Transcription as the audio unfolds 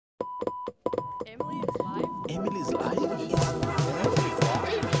Emily's Live?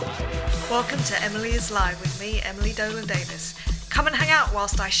 Welcome to Emily is Live with me, Emily Dolan Davis. Come and hang out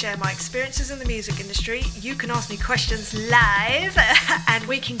whilst I share my experiences in the music industry. You can ask me questions live and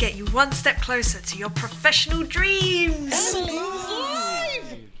we can get you one step closer to your professional dreams. Emily's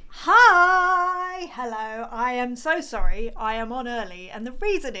Live! Hi! Hello. I am so sorry. I am on early and the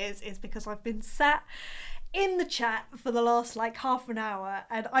reason is because I've been sat in the chat for the last half an hour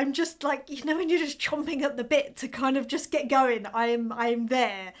and I'm just when you're just chomping at the bit to kind of just get going. I'm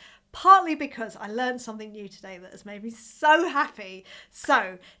there. Partly because I learned something new today that has made me so happy.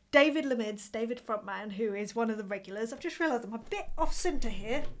 So, David Lemids, David Frontman, who is one of the regulars. I've just realised I'm a bit off centre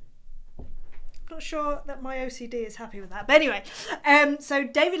here. Not sure that my OCD is happy with that. But anyway, so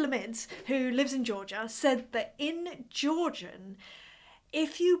David Lemids, who lives in Georgia, said that in Georgian,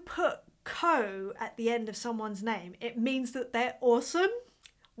 if you put co at the end of someone's name, it means that they're awesome.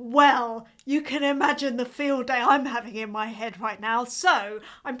 Well, you can imagine the field day I'm having in my head right now. So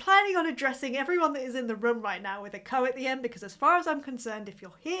I'm planning on addressing everyone that is in the room right now with a co at the end, because as far as I'm concerned, if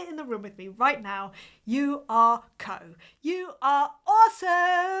you're here in the room with me right now, you are co. You are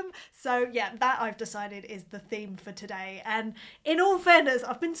awesome. So yeah, that I've decided is the theme for today. And in all fairness,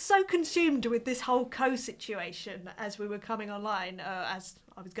 I've been so consumed with this whole co situation as we were coming online, as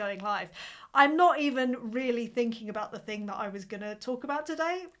I was going live. I'm not even really thinking about the thing that I was going to talk about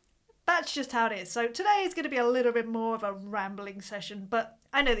today. That's just how it is. So today is going to be a little bit more of a rambling session, but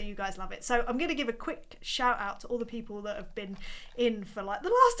I know that you guys love it. So I'm going to give a quick shout out to all the people that have been in for the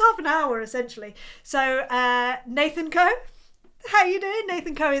last half an hour, essentially. So Nathan Coe. How you doing?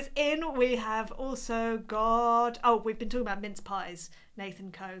 Nathan Coe is in. We have also got... Oh, we've been talking about mince pies.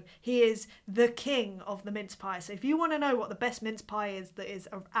 Nathan Coe. He is the king of the mince pie. So if you want to know what the best mince pie is that is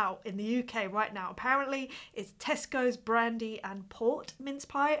out in the UK right now, apparently it's Tesco's brandy and port mince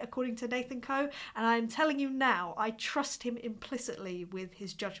pie, according to Nathan Coe. And I'm telling you now, I trust him implicitly with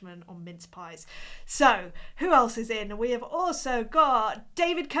his judgment on mince pies. So who else is in? We have also got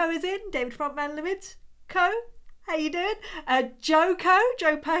David Coe is in. David Frontman Limited Coe. How you doing? Joe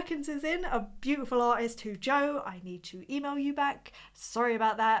Perkins is in, a beautiful artist who, Joe, I need to email you back. Sorry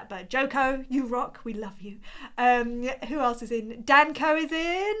about that, but Joe Coe, you rock. We love you. Who else is in? Dan Coe is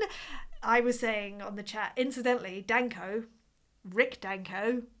in. I was saying on the chat, incidentally, Rick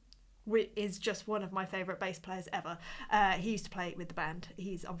Danko, is just one of my favourite bass players ever. He used to play with the band.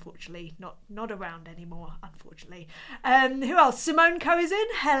 He's unfortunately not around anymore, unfortunately. Who else? Simone Coe is in.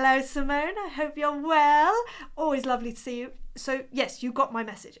 Hello, Simone. I hope you're well. Always lovely to see you. So, yes, you got my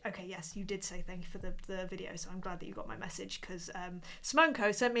message. Okay, yes, you did say thank you for the video, so I'm glad that you got my message, because Simone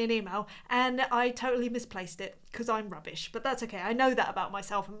Coe sent me an email, and I totally misplaced it, because I'm rubbish. But that's okay. I know that about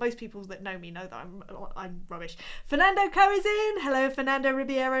myself, and most people that know me know that I'm rubbish. Fernando Coe is in. Hello, Fernando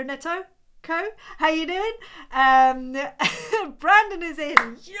Ribeiro Neto. Co, how you doing? Brandon is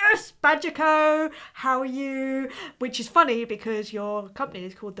in. Yes, Badger Co, how are you? Which is funny, because your company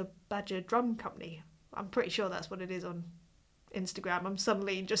is called the Badger Drum Company. I'm pretty sure that's what it is on Instagram. I'm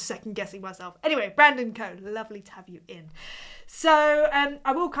suddenly just second guessing myself. Anyway, Brandon Coe, lovely to have you in. So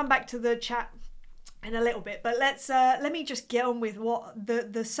I will come back to the chat in a little bit, but let me just get on with what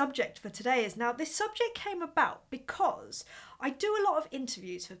the subject for today is. Now, this subject came about because I do a lot of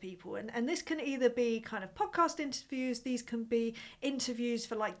interviews for people, and this can either be kind of podcast interviews, these can be interviews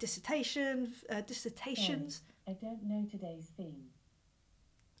for dissertations. I don't know today's theme.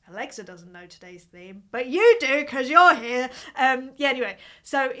 Alexa doesn't know today's theme, but you do because you're here. Anyway,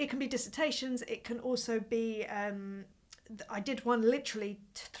 so it can be dissertations. It can also be... I did one literally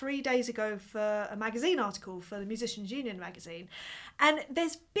 3 days ago for a magazine article for the Musicians Union magazine. And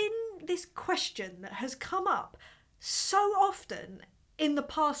there's been this question that has come up so often in the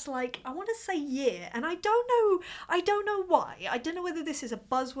past, I want to say year, and I don't know why. I don't know whether this is a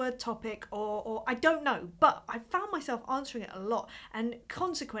buzzword topic or I don't know, but I found myself answering it a lot, and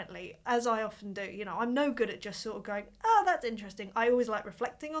consequently, as I often do, I'm no good at just sort of going, oh, that's interesting. I always like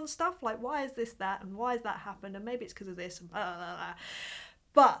reflecting on stuff, like why is this that, and why has that happened, and maybe it's because of this, and blah, blah, blah.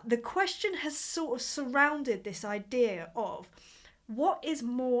 But the question has sort of surrounded this idea of what is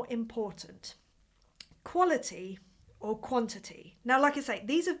more important, quality or quantity. Now, like I say,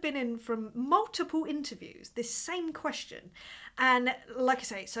 these have been in from multiple interviews, this same question. And like I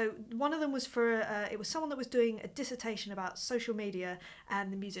say, so one of them was for, it was someone that was doing a dissertation about social media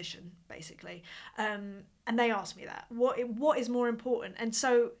and the musician, basically. And they asked me that, what is more important? And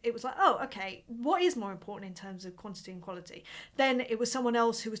so it was like, oh, okay, what is more important in terms of quantity and quality? Then it was someone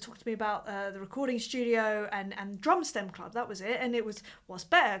else who was talking to me about the recording studio and Drum Stem Club, that was it. And it was, what's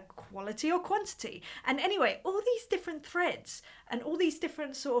better, quality or quantity? And anyway, all these different threads and all these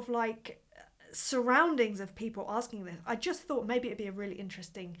different sort of surroundings of people asking this, I just thought maybe it'd be a really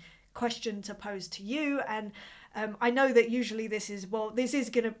interesting question to pose to you. And I know that usually this is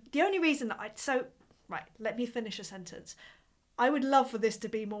gonna, the only reason that let me finish a sentence. I would love for this to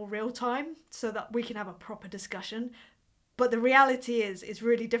be more real time so that we can have a proper discussion. But the reality is, it's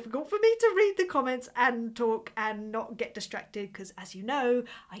really difficult for me to read the comments and talk and not get distracted because, as you know,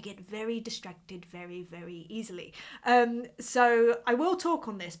 I get very distracted very, very easily. So I will talk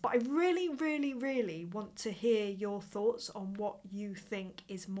on this, but I really, really, really want to hear your thoughts on what you think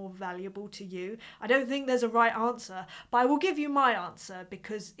is more valuable to you. I don't think there's a right answer, but I will give you my answer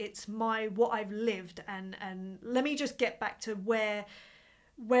because it's what I've lived. And let me just get back to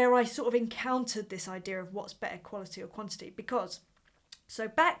where I sort of encountered this idea of what's better, quality or quantity. Because, so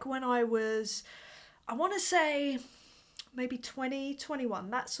back when I was, I want to say maybe 20,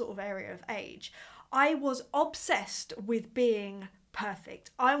 21, that sort of area of age, I was obsessed with being perfect.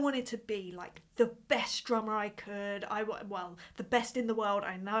 I wanted to be like the best drummer I could. The best in the world.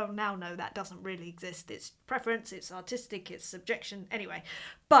 I now know that doesn't really exist. It's preference, it's artistic, it's subjection, anyway.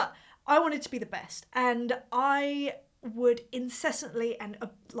 But I wanted to be the best. And I would incessantly and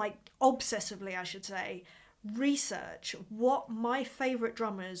obsessively, I should say, research what my favourite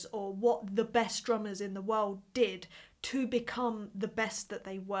drummers or what the best drummers in the world did to become the best that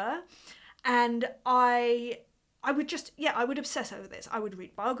they were. And I would obsess over this. I would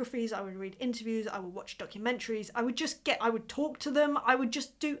read biographies, I would read interviews, I would watch documentaries, I would talk to them, I would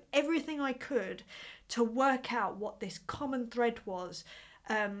just do everything I could to work out what this common thread was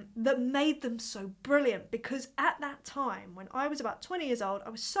that made them so brilliant. Because at that time, when I was about 20 years old, I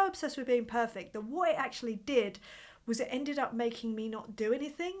was so obsessed with being perfect that what it actually did was it ended up making me not do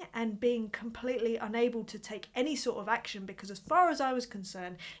anything and being completely unable to take any sort of action, because as far as I was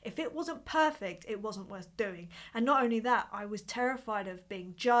concerned, if it wasn't perfect, it wasn't worth doing. And not only that, I was terrified of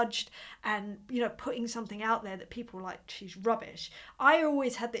being judged and, putting something out there that people were like, she's rubbish. I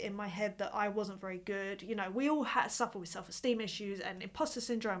always had that in my head that I wasn't very good. We all suffer with self-esteem issues and imposter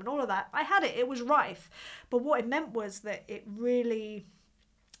syndrome and all of that. I had it. It was rife. But what it meant was that it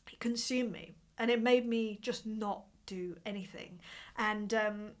consumed me, and it made me just not do anything. And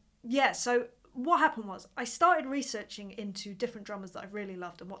so what happened was I started researching into different drummers that I really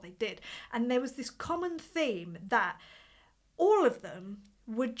loved and what they did, and there was this common theme that all of them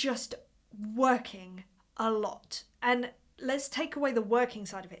were just working a lot. And let's take away the working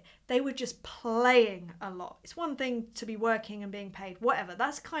side of it. They were just playing a lot. It's one thing to be working and being paid, whatever.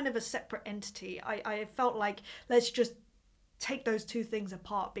 That's kind of a separate entity. I felt like let's just take those two things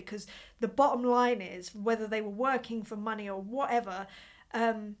apart, because the bottom line is, whether they were working for money or whatever,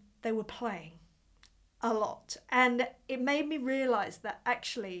 they were playing a lot. And it made me realize that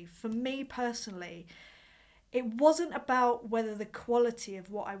actually, for me personally, it wasn't about whether the quality of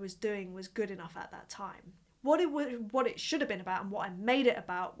what I was doing was good enough at that time. What it should have been about, and what I made it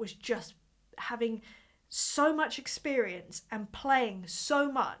about, was just having so much experience and playing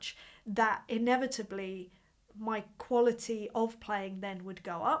so much that inevitably my quality of playing then would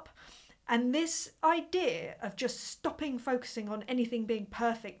go up. And this idea of just stopping focusing on anything being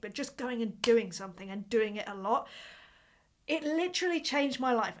perfect, but just going and doing something and doing it a lot, it literally changed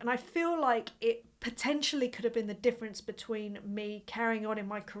my life. And I feel like it potentially could have been the difference between me carrying on in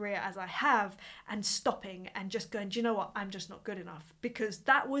my career as I have and stopping and just going, do you know what, I'm just not good enough. Because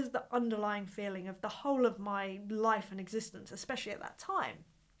that was the underlying feeling of the whole of my life and existence, especially at that time.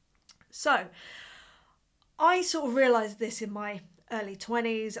 So I sort of realised this in my early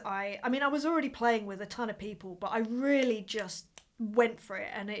 20s. I was already playing with a ton of people, but I really just went for it.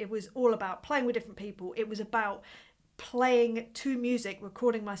 And it was all about playing with different people. It was about playing to music,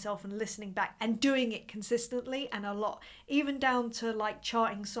 recording myself and listening back and doing it consistently and a lot, even down to like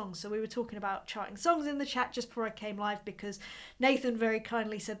charting songs. So we were talking about charting songs in the chat just before I came live, because Nathan very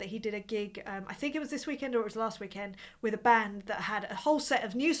kindly said that he did a gig, I think it was this weekend or it was last weekend, with a band that had a whole set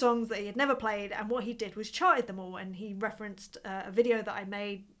of new songs that he had never played, and what he did was charted them all. And he referenced a video that I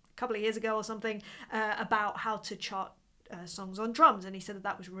made a couple of years ago or something about how to chart songs on drums, and he said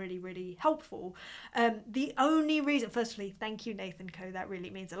that was really, really helpful. The only reason, firstly, thank you Nathan Co, that really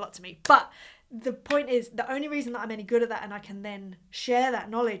means a lot to me, but the point is, the only reason that I'm any good at that and I can then share that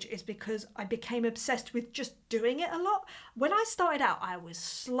knowledge is because I became obsessed with just doing it a lot. When I started out, I was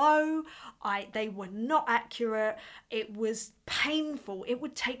slow, they were not accurate, it was painful. It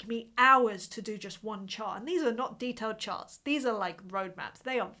would take me hours to do just one chart, and these are not detailed charts, these are like roadmaps,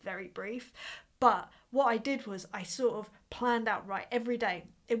 they are very brief. But what I did was I sort of planned out, right, every day.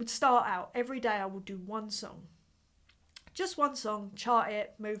 It would start out, every day I would do one song. Just one song, chart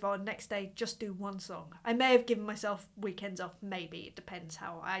it, move on. Next day, just do one song. I may have given myself weekends off, maybe. It depends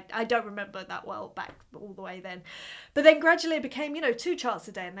how. I don't remember that well back all the way then. But then gradually it became, 2 charts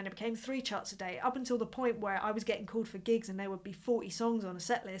a day, and then it became 3 charts a day, up until the point where I was getting called for gigs and there would be 40 songs on a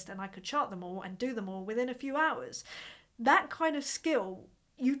set list and I could chart them all and do them all within a few hours. That kind of skill,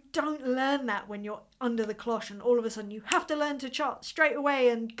 you don't learn that when you're under the cloche and all of a sudden you have to learn to chart straight away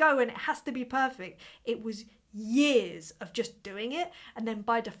and go and it has to be perfect. It was years of just doing it and then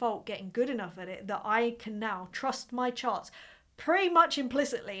by default getting good enough at it that I can now trust my charts pretty much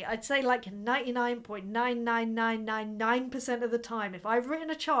implicitly. I'd say like 99.99999% of the time, if I've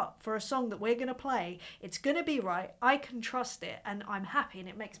written a chart for a song that we're going to play, it's going to be right. I can trust it and I'm happy and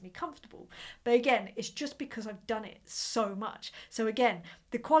it makes me comfortable. But again, it's just because I've done it so much. So again,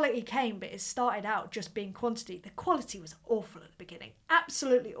 the quality came, but it started out just being quantity. The quality was awful at the beginning,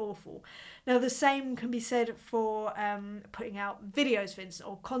 absolutely awful. Now the same can be said for putting out videos, for instance,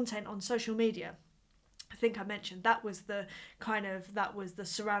 or content on social media. I think I mentioned that was the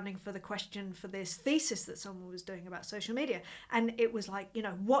surrounding for the question for this thesis that someone was doing about social media. And it was like,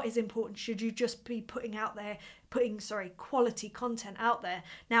 what is important? Should you just be putting quality content out there?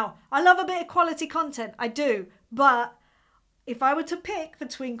 Now, I love a bit of quality content, I do, but if I were to pick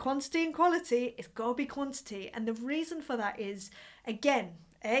between quantity and quality, it's got to be quantity. And the reason for that is, again,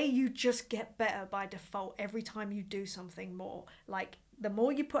 you just get better by default every time you do something more. Like, the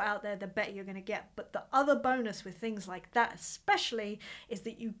more you put out there, the better you're going to get. But the other bonus with things like that especially is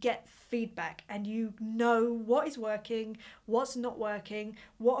that you get feedback and you know what is working, what's not working,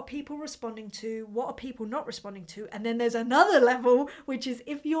 what are people responding to, what are people not responding to. And then there's another level, which is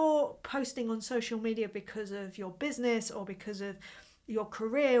if you're posting on social media because of your business or because of your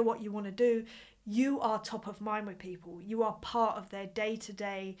career, what you want to do, you are top of mind with people. You are part of their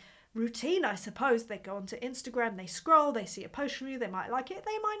day-to-day routine, I suppose. They go onto Instagram, they scroll, they see a post from you, they might like it,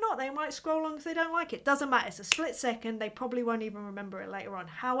 they might not, they might scroll on if they don't like it. Doesn't matter, it's a split second, they probably won't even remember it later on.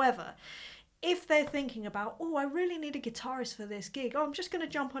 However, if they're thinking about, I really need a guitarist for this gig, I'm just going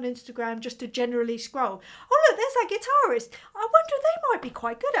to jump on Instagram just to generally scroll, look, there's that guitarist, I wonder, they might be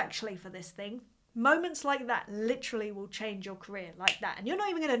quite good actually for this thing. Moments like that literally will change your career like that. And you're not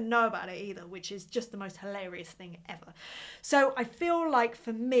even going to know about it either, which is just the most hilarious thing ever. So I feel like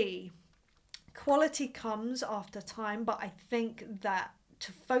for me, quality comes after time, but I think that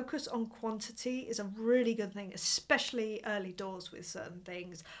to focus on quantity is a really good thing, especially early doors with certain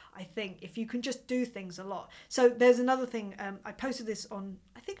things. I think if you can just do things a lot. So there's another thing, I posted this on,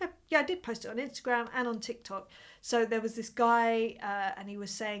 I did post it on Instagram and on TikTok. So there was this guy and he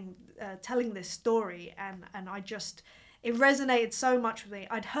was telling this story and it resonated so much with me.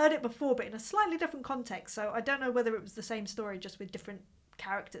 I'd heard it before, but in a slightly different context. So I don't know whether it was the same story, just with different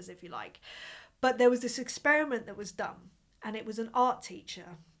characters, if you like. But there was this experiment that was done. And it was an art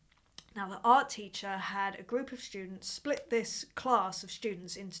teacher. Now, the art teacher had a group of students, split this class of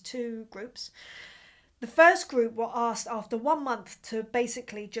students into 2 groups. The first group were asked after 1 month to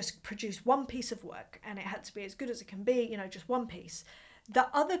basically just produce one piece of work, and it had to be as good as it can be, just one piece.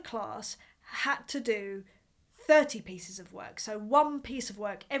 The other class had to do 30 pieces of work, so one piece of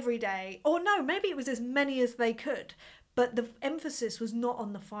work every day, or no, maybe it was as many as they could, but the emphasis was not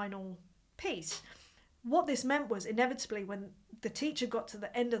on the final piece. What this meant was, inevitably, when the teacher got to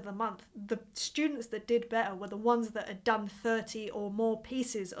the end of the month, the students that did better were the ones that had done 30 or more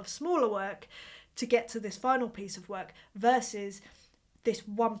pieces of smaller work to get to this final piece of work versus this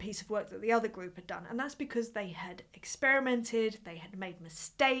one piece of work that the other group had done. And that's because they had experimented, they had made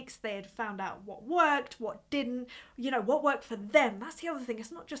mistakes, they had found out what worked, what didn't, what worked for them. That's the other thing.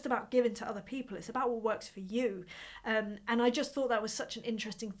 It's not just about giving to other people, it's about what works for you. And I just thought that was such an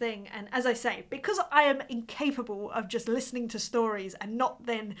interesting thing. And as I say, because I am incapable of just listening to stories and not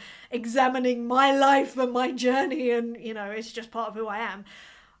then examining my life and my journey and, it's just part of who I am,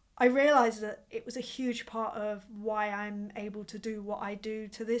 I realised that it was a huge part of why I'm able to do what I do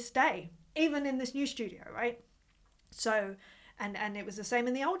to this day, even in this new studio, right? So, and it was the same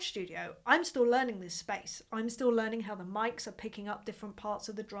in the old studio. I'm still learning this space. I'm still learning how the mics are picking up different parts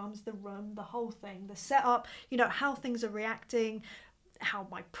of the drums, the room, the whole thing, the setup, how things are reacting, how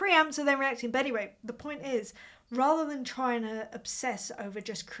my preamps are then reacting. But anyway, the point is, rather than trying to obsess over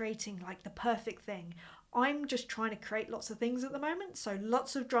just creating like the perfect thing, I'm just trying to create lots of things at the moment. So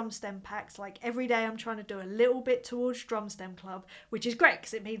lots of drum stem packs. Like every day I'm trying to do a little bit towards Drum Stem Club, which is great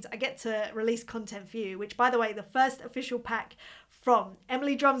because it means I get to release content for you, which, by the way, the first official pack from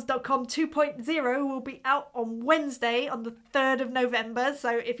EmilyDrums.com 2.0 will be out on Wednesday on the 3rd of November.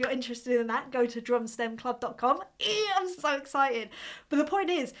 So if you're interested in that, go to drumstemclub.com. I'm so excited. But the point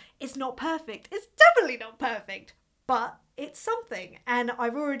is, it's not perfect. It's definitely not perfect. But it's something. And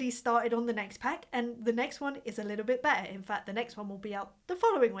I've already started on the next pack, and the next one is a little bit better. In fact, the next one will be out the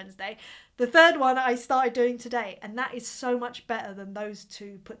following Wednesday. The third one I started doing today, and that is so much better than those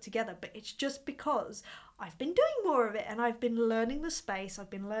two put together. But it's just because I've been doing more of it, and I've been learning the space.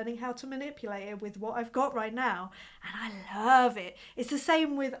 I've been learning how to manipulate it with what I've got right now, and I love it. It's the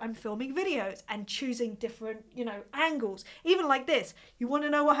same with I'm filming videos and choosing different, angles. Even like this. You want to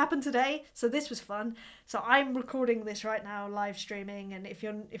know what happened today? So this was fun. So I'm recording this right now, live streaming, and if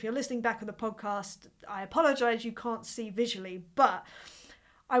you're listening back on the podcast, I apologize you can't see visually, but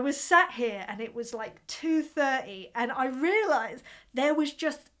I was sat here and it was like 2:30, and I realized there was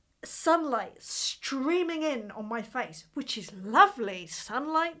just sunlight streaming in on my face, which is lovely.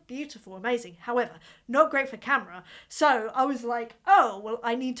 Sunlight, beautiful, amazing. However, not great for camera. So I was like, oh, well,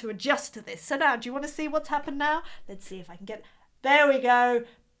 I need to adjust to this. So now, do you want to see what's happened now? Let's see if I can get... There we go.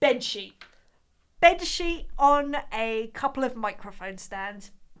 Bedsheet. Bedsheet on a couple of microphone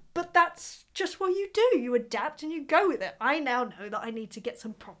stands. But that's just what you do. You adapt and you go with it. I now know that I need to get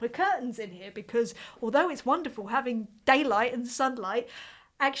some proper curtains in here because although it's wonderful having daylight and sunlight,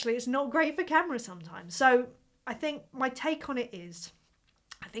 actually it's not great for camera sometimes. So I think my take on it is,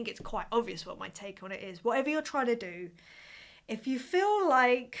 I think it's quite obvious what my take on it is. Whatever you're trying to do, if you feel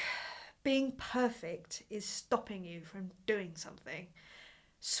like being perfect is stopping you from doing something,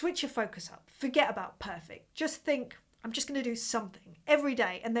 switch your focus up. Forget about perfect. Just think, I'm just going to do something every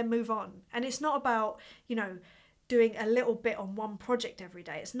day and then move on. And it's not about, doing a little bit on one project every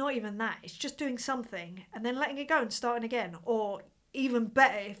day. It's not even that. It's just doing something and then letting it go and starting again. Or even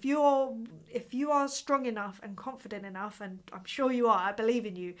better, if you are strong enough and confident enough, and I'm sure you are, I believe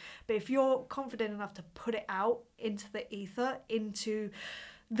in you, but if you're confident enough to put it out into the ether, into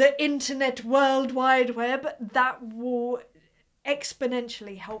the internet world wide web, that will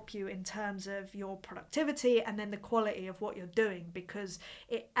exponentially help you in terms of your productivity and then the quality of what you're doing, because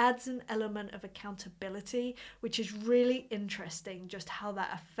it adds an element of accountability, which is really interesting, just how that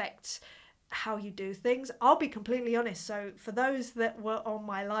affects how you do things. I'll be completely honest. So for those that were on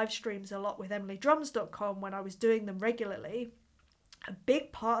my live streams a lot with EmilyDrums.com when I was doing them regularly, a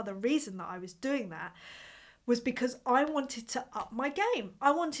big part of the reason that I was doing that was because I wanted to up my game.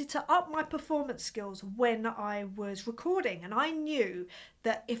 I wanted to up my performance skills when I was recording. And I knew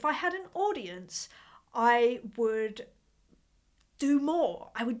that if I had an audience, I would do more.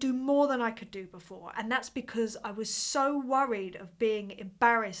 I would do more than I could do before. And that's because I was so worried of being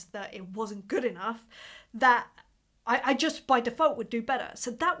embarrassed that it wasn't good enough that I just by default would do better.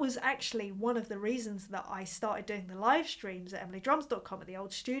 So that was actually one of the reasons that I started doing the live streams at EmilyDrums.com at the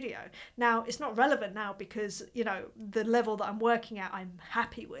old studio. Now, it's not relevant now because, the level that I'm working at, I'm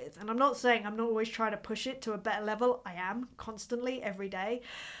happy with. And I'm not saying I'm not always trying to push it to a better level. I am constantly, every day.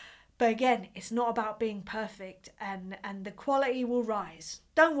 But again, it's not about being perfect, and the quality will rise.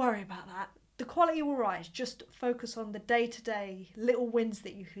 Don't worry about that. The quality will rise. Just focus on the day-to-day little wins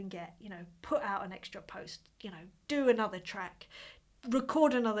that you can get. Put out an extra post, do another track,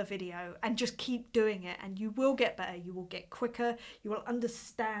 record another video, and just keep doing it. And you will get better. You will get quicker. You will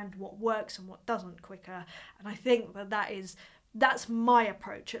understand what works and what doesn't quicker. And I think that's my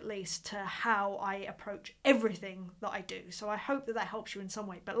approach, at least, to how I approach everything that I do. So I hope that helps you in some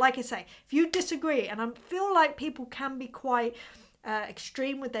way. But like I say, if you disagree, and I feel like people can be quite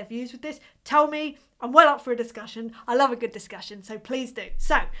extreme with their views with this, tell me. I'm well up for a discussion. I love a good discussion, so please do.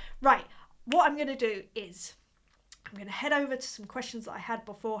 So, right, what I'm going to do is I'm going to head over to some questions that I had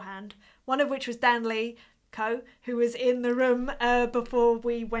beforehand, one of which was Dan Lee Co, who was in the room before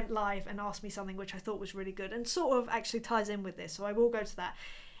we went live and asked me something which I thought was really good and sort of actually ties in with this, so I will go to that.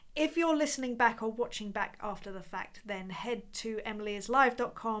 If you're listening back or watching back after the fact, then head to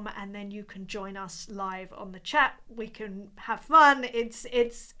emilyislive.com and then you can join us live on the chat. We can have fun. It's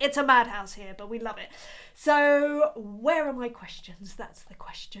a madhouse here, but we love it. So where are my questions? That's the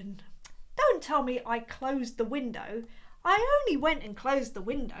question. Don't tell me I closed the window. I only went and closed the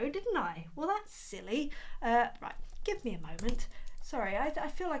window, didn't I? Well, that's silly. Right, give me a moment. Sorry, I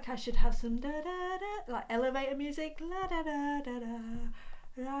feel like I should have some da-da-da, like elevator music. La-da-da-da-da.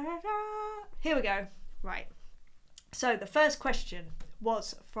 Here we go. Right. So the first question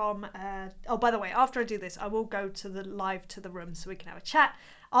was from, oh, by the way, after I do this, I will go to the room so we can have a chat,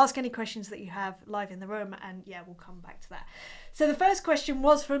 ask any questions that you have live in the room, and yeah, we'll come back to that. So the first question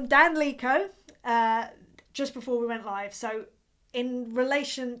was from Dan Lico, just before we went live. So in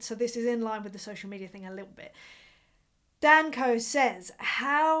relation, so this is in line with the social media thing a little bit. Danco says,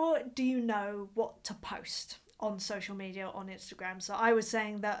 how do you know what to post on social media, on Instagram? So I was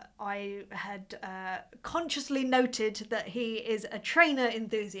saying that I had consciously noted that he is a trainer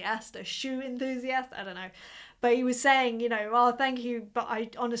enthusiast, a shoe enthusiast, I don't know. But he was saying, you know, oh, thank you, but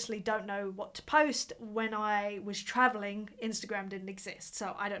I honestly don't know what to post. When I was traveling, Instagram didn't exist,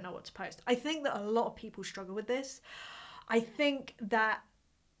 so I don't know what to post. I think that a lot of people struggle with this. I think that,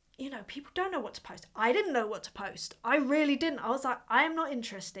 you know, people don't know what to post. I didn't know what to post. I really didn't. I was like, I am not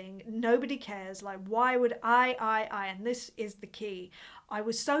interesting. Nobody cares. Like, why would I? And this is the key. I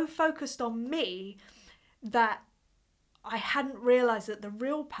was so focused on me that I hadn't realised that the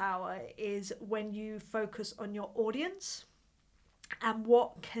real power is when you focus on your audience and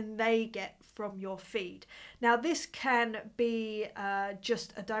what can they get from your feed. Now, this can be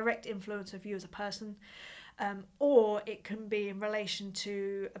just a direct influence of you as a person, or it can be in relation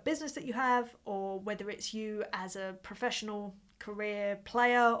to a business that you have, or whether it's you as a professional career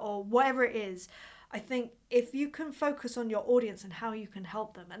player or whatever it is. I think if you can focus on your audience and how you can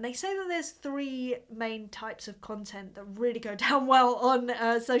help them, and they say that there's 3 main types of content that really go down well on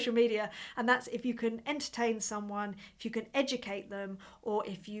social media, and that's if you can entertain someone, if you can educate them, or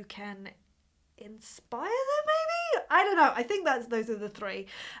if you can inspire them, maybe? I don't know. I think those are the 3.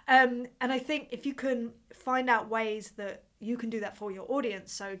 And I think if you can find out ways that you can do that for your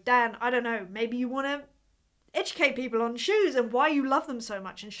audience. So Dan, I don't know, maybe you want to educate people on shoes and why you love them so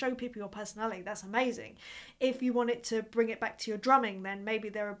much and show people your personality. That's amazing. If you want it to bring it back to your drumming, then maybe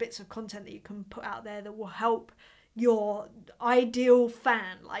there are bits of content that you can put out there that will help your ideal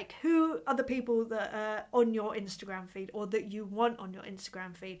fan. Like, who are the people that are on your Instagram feed or that you want on your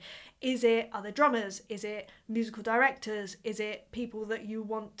Instagram feed? Is it other drummers? Is it musical directors? Is it people that you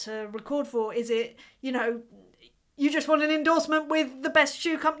want to record for? Is it, you know, you just want an endorsement with the best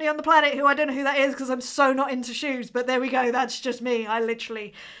shoe company on the planet, who I don't know who that is because I'm so not into shoes, but there we go, that's just me. I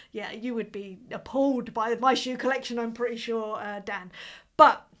literally, yeah, you would be appalled by my shoe collection, I'm pretty sure, Dan.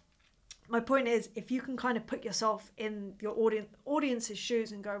 But my point is, if you can kind of put yourself in your audience's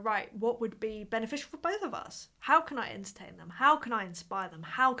shoes and go, right, what would be beneficial for both of us? How can I entertain them? How can I inspire them?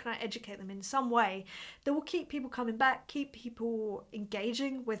 How can I educate them in some way that will keep people coming back, keep people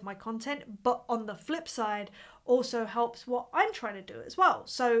engaging with my content, but on the flip side, also helps what I'm trying to do as well.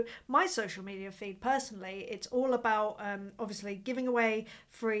 So my social media feed personally, it's all about obviously giving away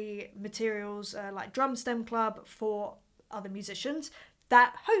free materials like Drum Stem Club for other musicians.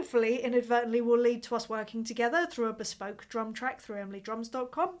 That hopefully inadvertently will lead to us working together through a bespoke drum track through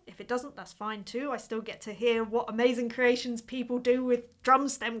EmilyDrums.com. If it doesn't, that's fine too. I still get to hear what amazing creations people do with Drum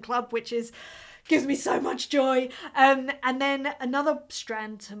Stem Club, which gives me so much joy. And then another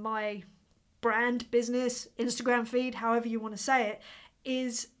strand to my brand, business, Instagram feed, however you want to say it,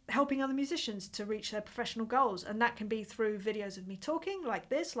 is helping other musicians to reach their professional goals. And that can be through videos of me talking like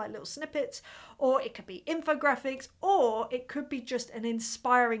this, like little snippets, or it could be infographics, or it could be just an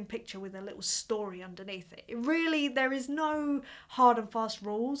inspiring picture with a little story underneath it. Really, there is no hard and fast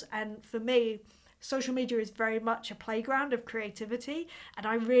rules. And for me, social media is very much a playground of creativity, and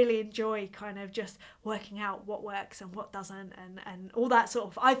I really enjoy kind of just working out what works and what doesn't and all that sort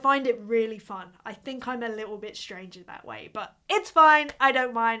of. I find it really fun. I think I'm a little bit strange in that way, but it's fine. I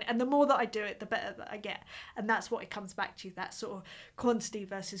don't mind, and the more that I do it, the better that I get, and that's what it comes back to, that sort of quantity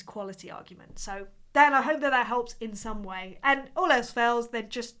versus quality argument. So Dan, I hope that helps in some way, and all else fails, then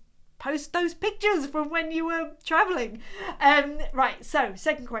just post those pictures from when you were traveling. Right, so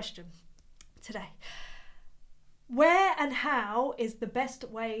second question today. Where and how is the best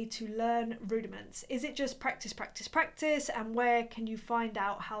way to learn rudiments? Is it just practice, practice, practice? And where can you find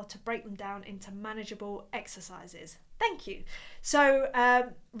out how to break them down into manageable exercises? Thank you. So,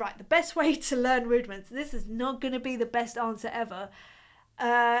 right, the best way to learn rudiments, this is not going to be the best answer ever,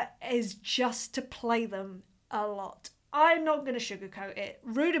 is just to play them a lot. I'm not going to sugarcoat it.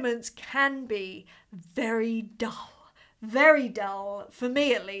 Rudiments can be very dull. Very dull, for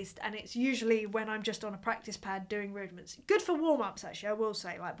me at least, and it's usually when I'm just on a practice pad doing rudiments. Good for warm-ups, actually, I will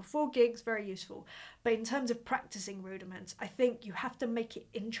say, like before gigs, very useful. But in terms of practicing rudiments, I think you have to make it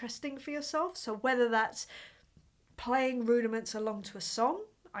interesting for yourself. So whether that's playing rudiments along to a song,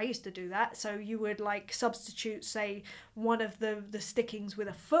 I used to do that. So you would like substitute, say, one of the stickings with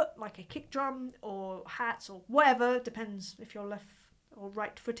a foot, like a kick drum or hats or whatever, depends if you're left or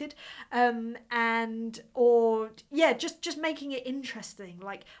right-footed, just making it interesting,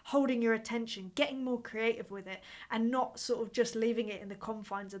 like holding your attention, getting more creative with it, and not sort of just leaving it in the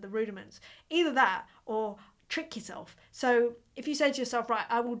confines of the rudiments. Either that or trick yourself. So if you say to yourself, right,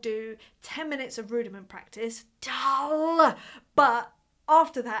 I will do 10 minutes of rudiment practice, dull, but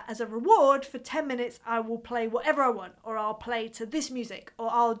after that, as a reward for 10 minutes, I will play whatever I want, or I'll play to this music, or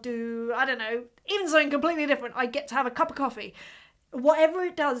I'll do, I don't know, even something completely different. I get to have a cup of coffee. Whatever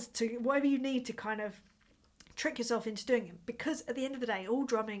it does to, whatever you need to kind of trick yourself into doing it, because at the end of the day, all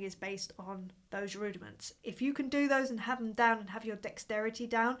drumming is based on those rudiments. If you can do those and have them down and have your dexterity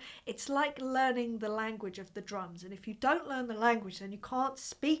down, it's like learning the language of the drums. And if you don't learn the language, then you can't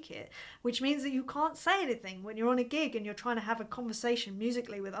speak it, which means that you can't say anything when you're on a gig and you're trying to have a conversation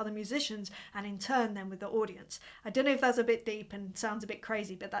musically with other musicians and in turn then with the audience. I don't know if that's a bit deep and sounds a bit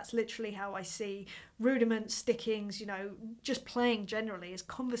crazy, but that's literally how I see rudiments, stickings, you know, just playing generally is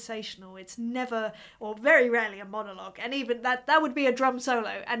conversational. It's never, or very rarely, a monologue. And even that would be a drum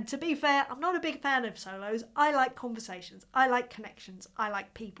solo. And to be fair, I'm not a big fan of solos. I like conversations. I like connections. I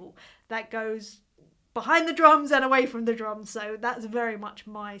like people. That goes behind the drums and away from the drums. So that's very much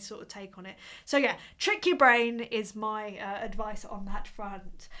my sort of take on it. So yeah, trick your brain is my advice on that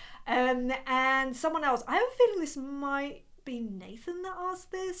front. And someone else, I have a feeling this might be Nathan that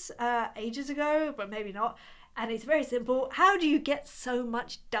asked this ages ago, but maybe not. And it's very simple. How do you get so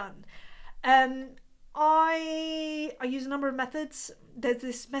much done? I use a number of methods. There's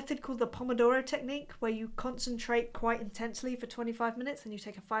this method called the Pomodoro technique where you concentrate quite intensely for 25 minutes and you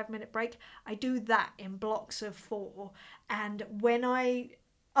take a 5-minute break. I do that in blocks of 4. And when I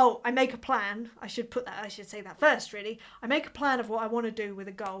make a plan. I should say that first, really. I make a plan of what I want to do with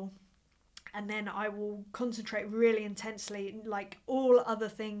a goal. And then I will concentrate really intensely, like all other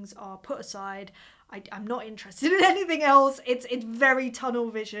things are put aside. I'm not interested in anything else. It's very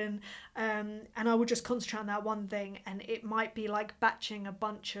tunnel vision, and I will just concentrate on that one thing. And it might be like batching a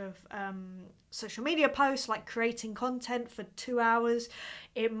bunch of social media posts, like creating content for 2 hours.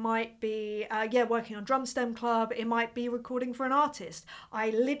 It might be working on Drum Stem Club. It might be recording for an artist.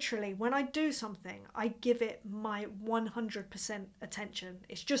 I literally, when I do something, I give it my 100% attention.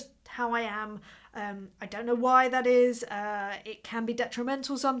 It's just how I am. I don't know why that is. It can be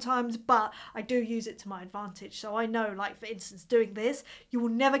detrimental sometimes, but I do use it to my advantage. So I know, like, for instance, doing this, you will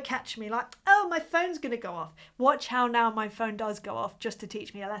never catch me like, oh, my phone's going to go off. Watch how now my phone does go off just to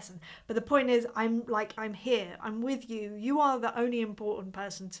teach me a lesson. But the point is, I'm here. I'm with you. You are the only important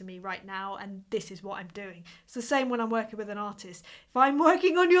person to me right now, and this is what I'm doing. It's the same when I'm working with an artist. If I'm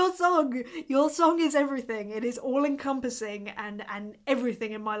working on your song is everything. It is all encompassing, and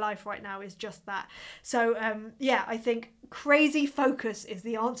everything in my life right now is just that. So I think crazy focus is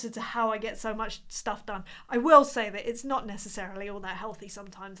the answer to how I get so much stuff done. I will say that it's not necessarily all that healthy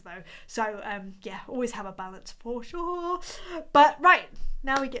sometimes though. So always have a balance for sure. But right,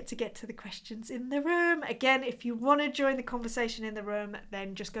 now we get to the questions in the room. Again, if you want to join the conversation in the room,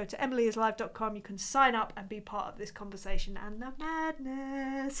 then just go to emilyislive.com. You can sign up and be part of this conversation and the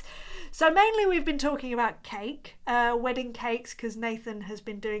madness. So mainly we've been talking about cake, wedding cakes, because Nathan has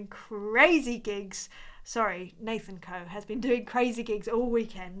been doing crazy gigs. Nathan Coe has been doing crazy gigs all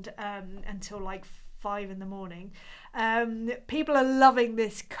weekend until like 5 a.m. People are loving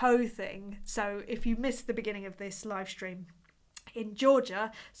this Coe thing. So if you missed the beginning of this live stream, in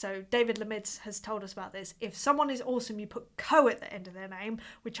Georgia, so David Lemids has told us about this. If someone is awesome, you put Coe at the end of their name,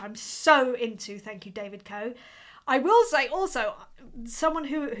 which I'm so into. Thank you, David Coe. I will say also, someone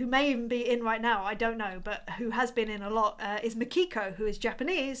who may even be in right now, I don't know, but who has been in a lot is Makiko, who is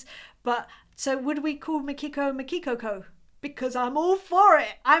Japanese. But so would we call Makiko Makiko-ko? Because I'm all for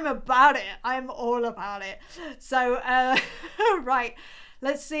it. I'm about it. I'm all about it. So, right.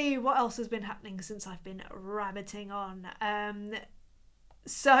 Let's see what else has been happening since I've been rabbiting on.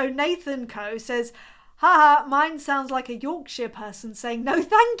 So Nathan Coe says, haha, mine sounds like a Yorkshire person saying no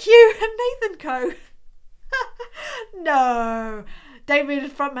thank you. Nathan Coe. No.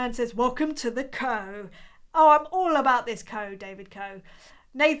 David Frontman says, welcome to the Coe. Oh, I'm all about this Coe, David Coe.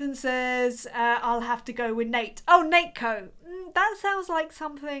 Nathan says, I'll have to go with Nate. Oh, Nate Coe. That sounds like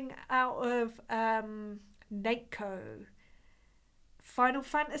something out of Nate Coe. Final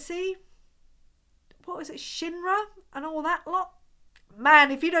Fantasy, what was it, Shinra and all that lot?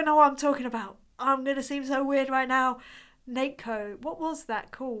 Man, if you don't know what I'm talking about, I'm going to seem so weird right now. Nateco, what was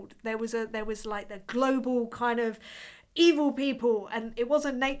that called? There was like the global kind of evil people, and it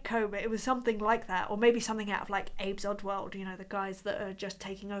wasn't Nateco, but it was something like that, or maybe something out of like Abe's Oddworld, you know, the guys that are just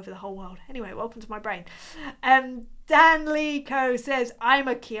taking over the whole world. Anyway, welcome to my brain. Dan Lee Co says, I'm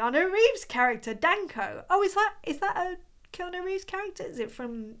a Keanu Reeves character, Danko. Oh, is that a Keanu Reeves character? Is it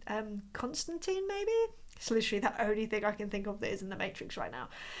from Constantine, maybe? It's literally the only thing I can think of that is in the Matrix right now.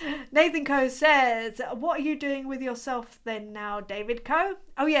 Nathan Coe says, what are you doing with yourself then now, David Coe?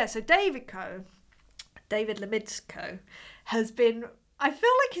 Oh yeah, so David Lemids Coe, has been, I feel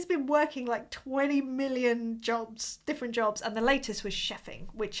like he's been working like 20 million jobs, different jobs, and the latest was chefing,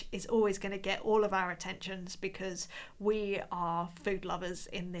 which is always going to get all of our attentions because we are food lovers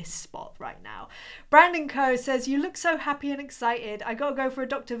in this spot right now. Brandon Coe says, you look so happy and excited. I gotta go for a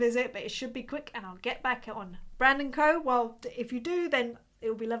doctor visit, but it should be quick and I'll get back on. Brandon Coe, well, if you do, then it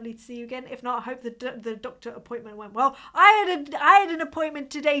will be lovely to see you again. If not, I hope the doctor appointment went well. I had an appointment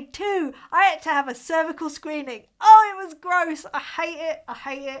today too. I had to have a cervical screening. Oh, it was gross. I hate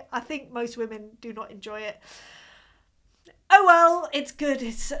it. I think most women do not enjoy it. Oh well, it's good.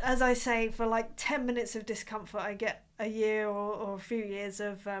 It's, as I say, for like 10 minutes of discomfort, I get a year or a few years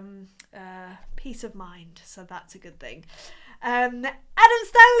of peace of mind. So that's a good thing. Adam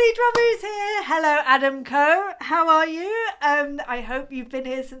Stanley Drummer's here. Hello, Adam Co. How are you? I hope you've been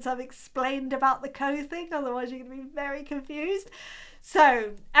here since I've explained about the Co thing. Otherwise, you're going to be very confused.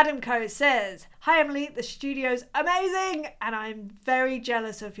 So, Adam Co says, "Hi Emily, the studio's amazing, and I'm very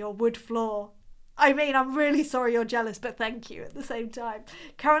jealous of your wood floor." I mean, I'm really sorry you're jealous, but thank you at the same time.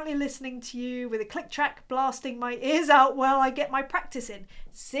 Currently listening to you with a click track blasting my ears out while I get my practice in.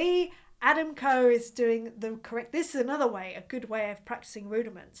 See? Adam Co is doing the correct... This is another way, a good way of practicing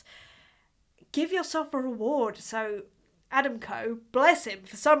rudiments. Give yourself a reward. So Adam Co, bless him,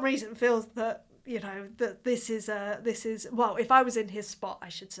 for some reason feels that, you know, that this is, well, if I was in his spot, I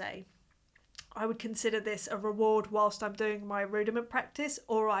should say, I would consider this a reward whilst I'm doing my rudiment practice,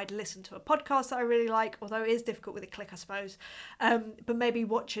 or I'd listen to a podcast that I really like, although it is difficult with a click, I suppose. But maybe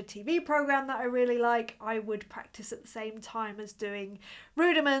watch a TV program that I really like. I would practice at the same time as doing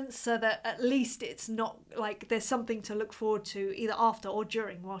rudiments, so that at least it's not like there's something to look forward to either after or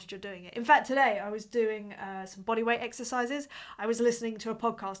during whilst you're doing it. In fact, today I was doing some bodyweight exercises. I was listening to a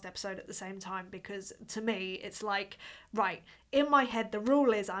podcast episode at the same time, because to me it's like, right, in my head, the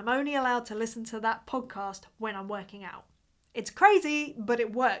rule is I'm only allowed to listen to that podcast when I'm working out. It's crazy, but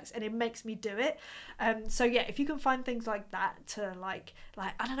it works and it makes me do it. So yeah, if you can find things like that to like,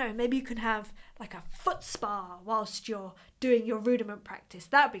 I don't know, maybe you can have like a foot spa whilst you're doing your rudiment practice.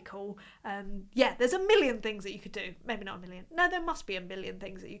 That'd be cool. Yeah, there's a million things that you could do. Maybe not a million. No, there must be a million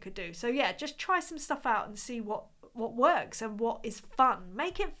things that you could do. So yeah, just try some stuff out and see what works and what is fun.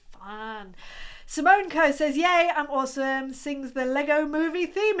 Make it fun. Simone Co says, "Yay, I'm awesome," sings the Lego movie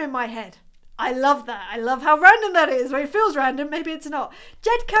theme in my head. I love that. I love how random that is. Well, it feels random, maybe it's not.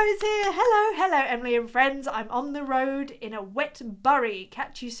 Jed Co's here. Hello, Emily and friends. I'm on the road in a wet Bury.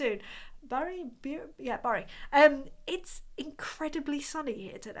 Catch you soon. Bury? Yeah, Bury. It's incredibly sunny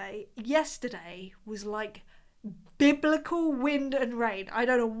here today. Yesterday was like biblical wind and rain. I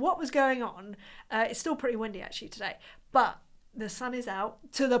don't know what was going on. It's still pretty windy actually today, but the sun is out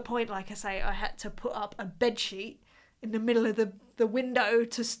to the point, like I say, I had to put up a bed sheet in the middle of the window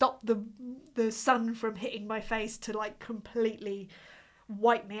to stop the sun from hitting my face to like completely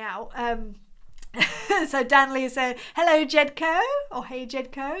wipe me out. So Dan Lee said, "Hello Jedco," or "Hey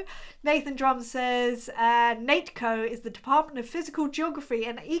Jedco." Nathan Drum says, "NATECO is the Department of Physical Geography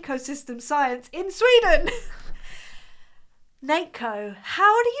and Ecosystem Science in Sweden." NATECO,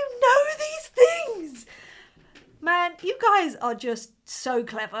 how do you know these things? Man, you guys are just so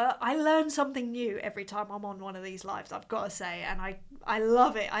clever. I learn something new every time I'm on one of these lives, I've got to say, and I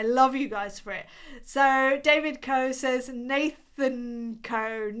love it. I love you guys for it. So David Co says Nathan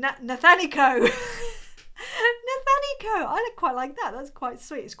Co, Nathanico. Nathanico. I quite like that. That's quite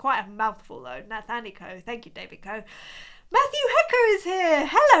sweet. It's quite a mouthful though. Nathanico. Thank you, David Co. Matthew Hecker is here.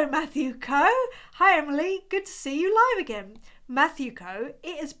 Hello, Matthew Co. Hi, Emily. Good to see you live again. Matthew Co,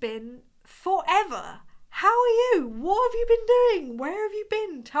 it has been forever. How are you? What have you been doing? Where have you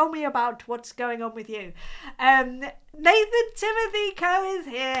been? Tell me about what's going on with you. Nathan Timothy Co is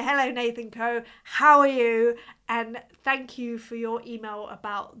here. Hello, Nathan Co. How are you? And thank you for your email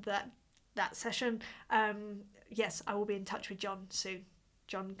about that session. Yes, I will be in touch with John soon.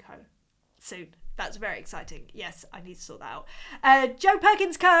 John Co. Soon. That's very exciting. Yes, I need to sort that out. Joe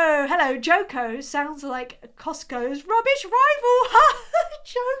Perkins Co. Hello, Joe Co. Sounds like Costco's rubbish rival.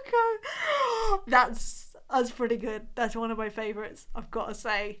 Joe Co. That's pretty good. That's one of my favourites, I've got to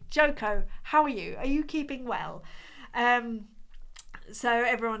say. Joe Co, how are you? Are you keeping well? So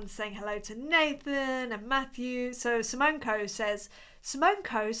everyone's saying hello to Nathan and Matthew. So Simone Co says, Simone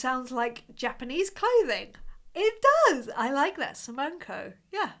Co sounds like Japanese clothing. It does. I like that. Simone Co.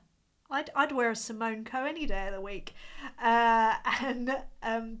 Yeah. I'd wear a Simone Co any day of the week. And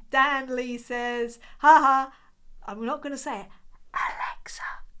Dan Lee says, haha, I'm not going to say it, Alexa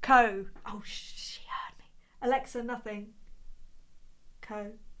Co. Oh, she heard me. Alexa nothing.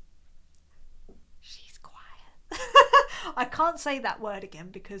 Co. She's quiet. I can't say that word again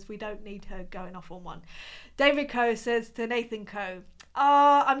because we don't need her going off on one. David Co says to Nathan Co,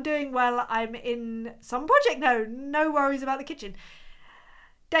 I'm doing well. I'm in some project. No worries about the kitchen.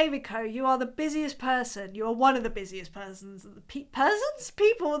 David Co, you are the busiest person. You are one of the busiest persons.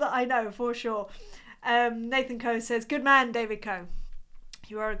 People that I know for sure. Nathan Co says, good man, David Co.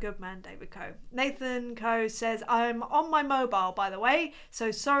 You are a good man, David Coe. Nathan Coe says, I'm on my mobile, by the way, so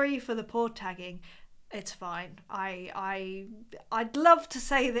sorry for the poor tagging. It's fine. I'd love to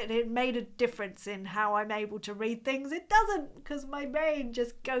say that it made a difference in how I'm able to read things. It doesn't, because my brain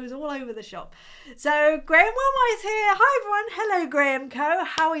just goes all over the shop. So Graham Wilmot is here. Hi everyone. Hello Graham Coe.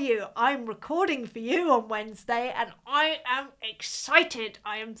 How are you? I'm recording for you on Wednesday and I am excited.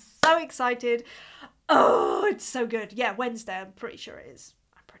 I am so excited. Oh, it's so good. Yeah, Wednesday. I'm pretty sure it is.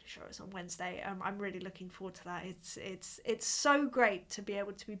 Sure it's on Wednesday. I'm really looking forward to that. It's so great to be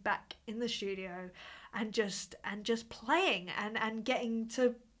able to be back in the studio and just playing and getting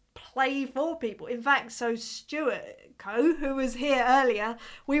to play for people. In fact, so Stuart Coe, who was here earlier,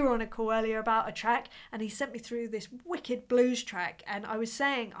 we were on a call earlier about a track and he sent me through this wicked blues track, and I was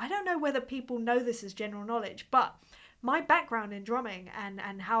saying, I don't know whether people know this as general knowledge, but my background in drumming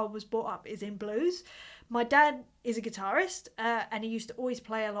and how I was brought up is in blues. My dad is a guitarist and he used to always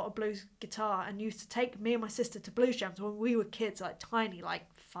play a lot of blues guitar and used to take me and my sister to blues jams when we were kids, like tiny, like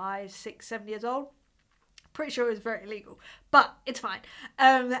 5, 6, 7 years old. Pretty sure it was very illegal, but it's fine.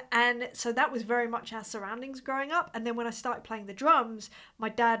 And so that was very much our surroundings growing up. And then when I started playing the drums, my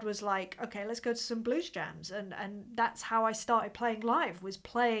dad was like, okay, let's go to some blues jams. And that's how I started playing live, was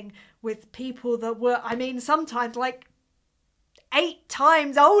playing with people that were, I mean, sometimes like 8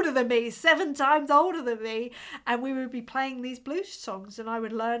 times older than me, 7 times older than me, and we would be playing these blues songs and I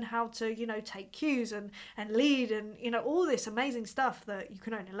would learn how to, you know, take cues and lead and, you know, all this amazing stuff that you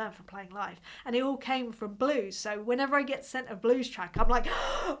can only learn from playing live. And it all came from blues. So whenever I get sent a blues track, I'm like,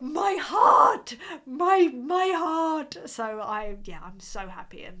 oh, my heart, my heart. So I'm so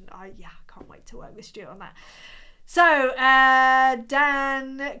happy, and I can't wait to work with Stuart on that. So,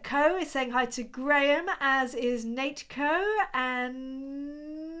 Dan Coe is saying hi to Graham, as is Nate Coe, and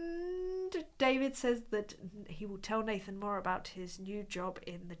David says that he will tell Nathan more about his new job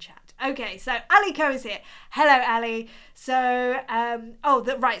in the chat. Okay, so Ali Coe is here. Hello, Ali. So,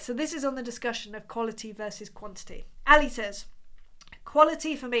 so this is on the discussion of quality versus quantity. Ali says,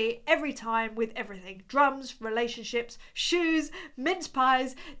 quality for me every time with everything. Drums, relationships, shoes, mince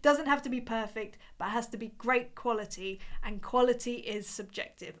pies. Doesn't have to be perfect, but has to be great quality, and quality is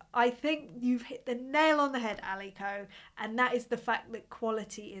subjective. I think you've hit the nail on the head, Ali Coe, and that is the fact that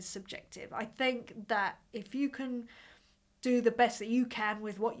quality is subjective. I think that if you can do the best that you can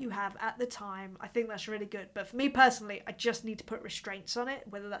with what you have at the time, I think that's really good. But for me personally, I just need to put restraints on it,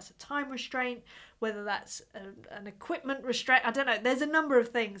 whether that's a time restraint, whether that's an equipment restraint. I don't know. There's a number of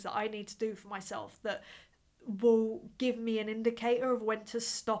things that I need to do for myself that will give me an indicator of when to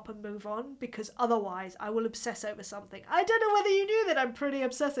stop and move on, because otherwise I will obsess over something. I don't know whether you knew that I'm pretty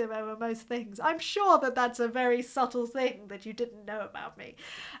obsessive over most things. I'm sure that that's a very subtle thing that you didn't know about me.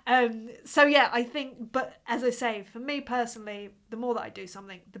 So yeah, I think, but as I say, for me personally, the more that I do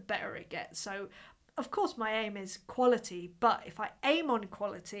something, the better it gets. So of course my aim is quality, but if I aim on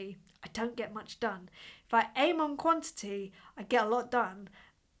quality, I don't get much done. If I aim on quantity, I get a lot done.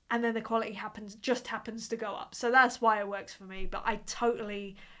 And then the quality happens to go up. So that's why it works for me. But I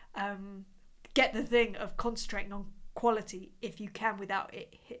totally get the thing of concentrating on quality if you can without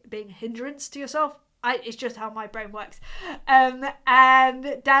it being a hindrance to yourself. It's just how my brain works. And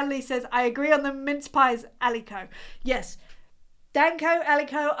Dan Lee says, I agree on the mince pies, Ali Coe. Yes, Dan Coe, Ali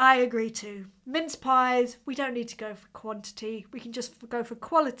Coe, I agree too. Mince pies, we don't need to go for quantity. We can just go for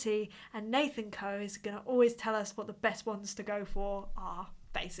quality. And Nathan Coe is going to always tell us what the best ones to go for are,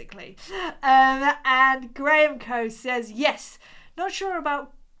 basically. And Graham Coe says, yes, not sure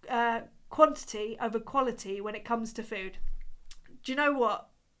about quantity over quality when it comes to food. Do you know what?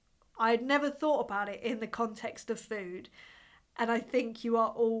 I'd never thought about it in the context of food, and I think you are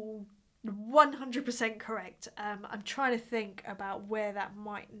all 100% correct. I'm trying to think about where that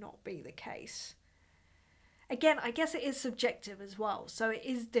might not be the case. Again, I guess it is subjective as well, so it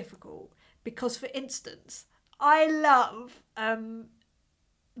is difficult, because for instance, I love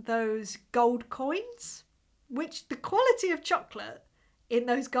those gold coins, which the quality of chocolate in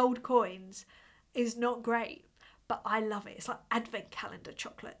those gold coins is not great, but I love it. It's like advent calendar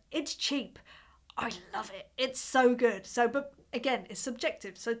chocolate. It's cheap. I love it. It's so good. So, but again, it's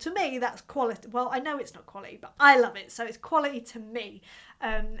subjective. So to me, that's quality. Well, I know it's not quality, but I love it. So it's quality to me.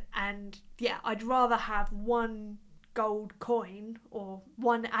 And yeah, I'd rather have one gold coin or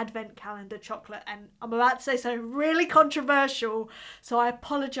one advent calendar chocolate. And I'm about to say something really controversial, so I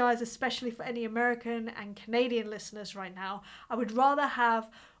apologize especially for any American and Canadian listeners right now. I would rather have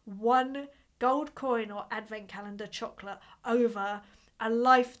one gold coin or advent calendar chocolate over a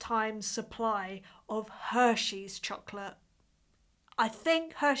lifetime supply of Hershey's chocolate. I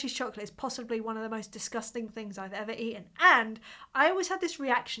think Hershey's chocolate is possibly one of the most disgusting things I've ever eaten. And I always had this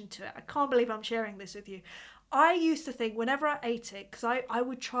reaction to it. I can't believe I'm sharing this with you. I used to think whenever I ate it, because I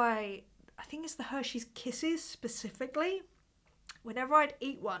would try, I think it's the Hershey's Kisses specifically. Whenever I'd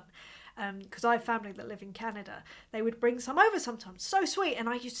eat one, because I have family that live in Canada, they would bring some over sometimes, so sweet, and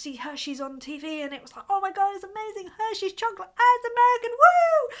I used to see Hershey's on TV, and it was like, oh my god, it's amazing, Hershey's chocolate, it's American,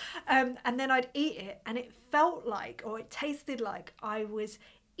 woo! And then I'd eat it, and it felt like, or it tasted like, I was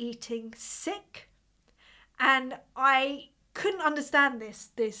eating sick, and I couldn't understand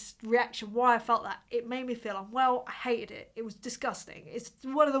this reaction, why I felt that. It made me feel unwell. I hated it. It was disgusting. It's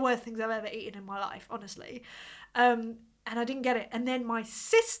one of the worst things I've ever eaten in my life, honestly. And I didn't get it. And then my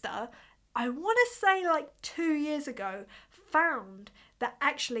sister, I want to say like 2 years ago, found that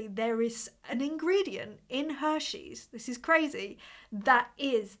actually there is an ingredient in Hershey's, this is crazy, that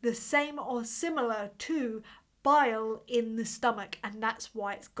is the same or similar to bile in the stomach. And that's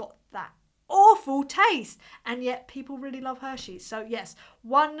why it's got that awful taste. And yet people really love Hershey's. So yes,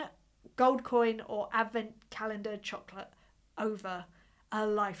 1 gold coin or advent calendar chocolate over a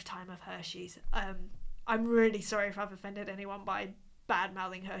lifetime of Hershey's. I'm really sorry if I've offended anyone by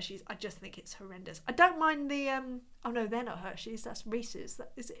bad-mouthing Hershey's. I just think it's horrendous. I don't mind the, oh no, they're not Hershey's, that's Reese's.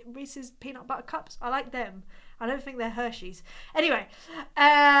 Is it Reese's peanut butter cups? I like them. I don't think they're Hershey's. Anyway,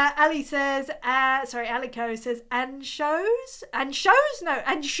 Ali says, Alico says, and shoes,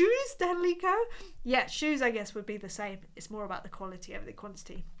 Danlico? Yeah, shoes I guess would be the same. It's more about the quality over the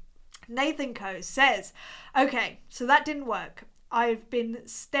quantity. Nathan Co says, okay, so that didn't work. I've been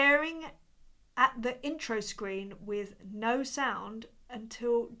staring at the intro screen with no sound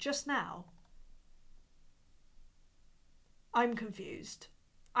until just now. I'm confused.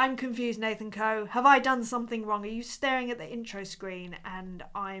 Nathan Co. Have I done something wrong? Are you staring at the intro screen and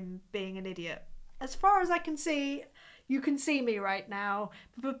I'm being an idiot? As far as I can see, you can see me right now,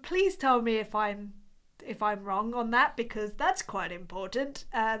 but please tell me if I'm wrong on that, because that's quite important.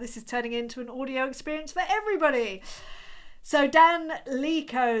 This is turning into an audio experience for everybody. So Dan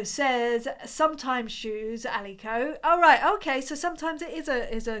Lico says, sometimes shoes, Alico. Oh, right, okay, so sometimes it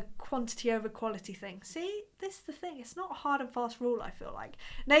is a quantity over quality thing. See, this is the thing. It's not a hard and fast rule, I feel like.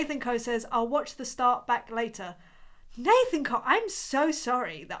 Nathan Co says, I'll watch the start back later. Nathan Co, I'm so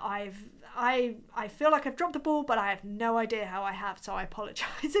sorry that I feel like I've dropped the ball, but I have no idea how I have, so I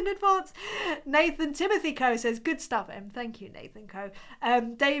apologise in advance. Nathan Timothy Co says, good stuff, thank you, Nathan Co.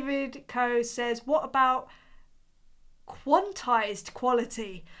 David Co says, what about quantized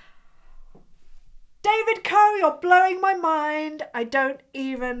quality? David Co, you're blowing my mind. I don't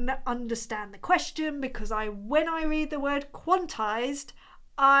even understand the question, because when I read the word quantized,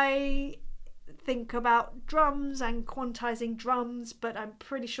 I think about drums and quantizing drums, but I'm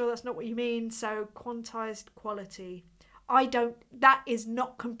pretty sure that's not what you mean. So quantized quality, that is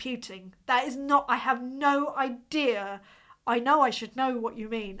not computing. That is not, I have no idea. I know I should know what you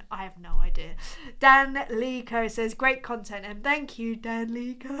mean. I have no idea. Dan Lico says, great content, and thank you, Dan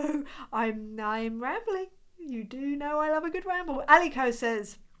Lico. I'm rambling. You do know I love a good ramble. Alico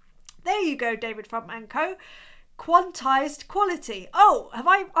says, there you go, David Frontman Co. Quantized quality. Oh, have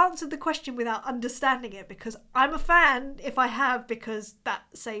I answered the question without understanding it? Because I'm a fan if I have, because that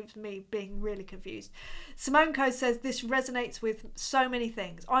saves me being really confused. Simone Co says, this resonates with so many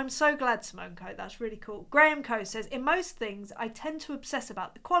things. I'm so glad, Simone Co. That's really cool. Graham Co says, in most things, I tend to obsess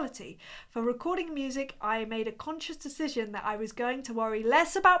about the quality. For recording music, I made a conscious decision that I was going to worry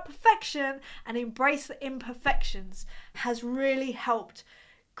less about perfection and embrace the imperfections. Has really helped.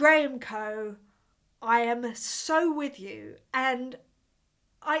 Graham Co, I am so with you, and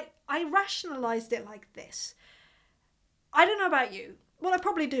I rationalised it like this. I don't know about you. Well, I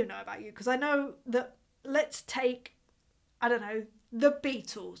probably do know about you, because I know that, let's take, I don't know, the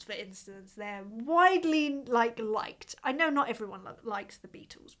Beatles, for instance. They're widely liked. I know not everyone likes the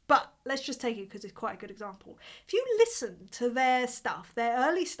Beatles, but let's just take it because it's quite a good example. If you listen to their stuff, their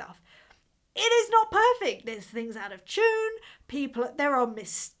early stuff, it is not perfect. There's things out of tune. There are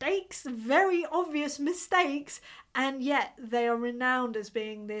mistakes, very obvious mistakes, and yet they are renowned as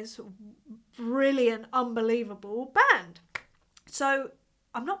being this brilliant, unbelievable band. So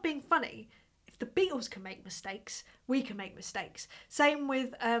I'm not being funny. If the Beatles can make mistakes, we can make mistakes. Same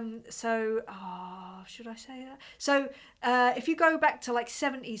with should I say that? So if you go back to like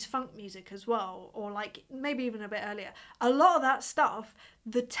 70s funk music as well, or like maybe even a bit earlier, a lot of that stuff,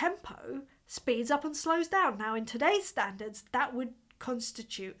 the tempo speeds up and slows down. Now in today's standards, that would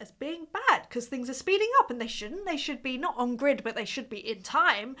constitute as being bad, because things are speeding up, and they shouldn't. They should be not on grid, but they should be in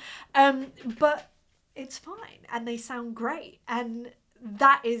time. But it's fine, and they sound great, and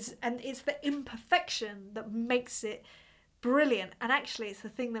it's the imperfection that makes it brilliant. And actually, it's the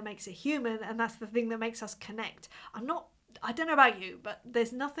thing that makes it human, and that's the thing that makes us connect. I don't know about you, but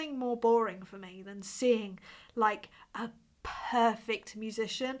there's nothing more boring for me than seeing like a perfect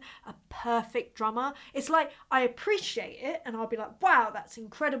musician, a perfect drummer. It's like I appreciate it and I'll be like, wow, that's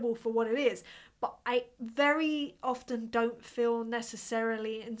incredible for what it is. But I very often don't feel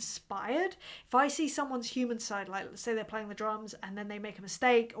necessarily inspired. If I see someone's human side, like let's say they're playing the drums and then they make a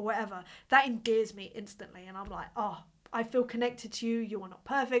mistake or whatever, that endears me instantly. And I'm like, oh, I feel connected to you. You are not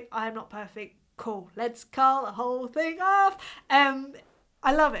perfect. I am not perfect. Cool. Let's call the whole thing off.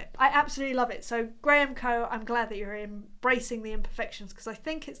 I love it. I absolutely love it. So Graham Coe, I'm glad that you're embracing the imperfections because I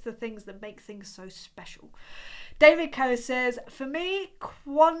think it's the things that make things so special. David Coe says, for me,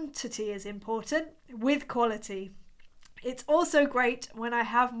 quantity is important with quality. It's also great when I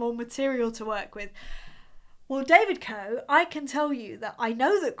have more material to work with. Well, David Coe, I can tell you that I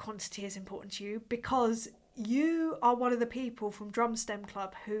know that quantity is important to you because you are one of the people from Drum STEM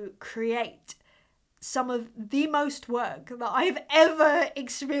Club who create some of the most work that I've ever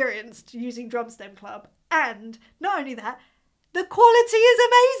experienced using Drum STEM Club. And not only that, the quality is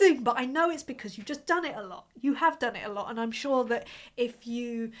amazing, but I know it's because you've just done it a lot. You have done it a lot, and I'm sure that if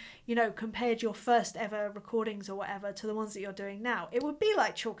you compared your first ever recordings or whatever to the ones that you're doing now, it would be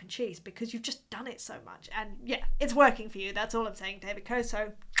like chalk and cheese because you've just done it so much. And yeah, it's working for you. That's all I'm saying, David Coe.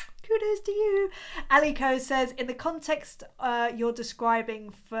 So kudos to you. Ali Coe says, in the context you're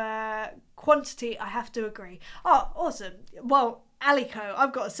describing for quantity, I have to agree. Oh, awesome. Well, Ali Coe,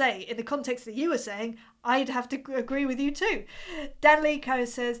 I've got to say, in the context that you were saying, I'd have to agree with you too. Dan Lee Coe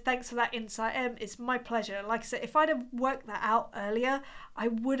says, thanks for that insight, Em. It's my pleasure. Like I said, if I'd have worked that out earlier, I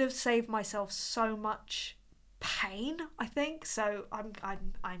would have saved myself so much pain, I think. So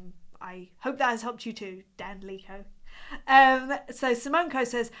I hope that has helped you too, Dan Lee Coe. So Simone Coe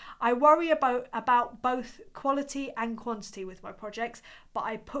says, I worry about both quality and quantity with my projects, but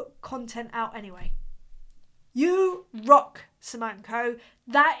I put content out anyway. You rock, Simone Coe.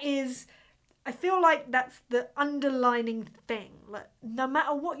 That is, I feel like that's the underlining thing. Like, no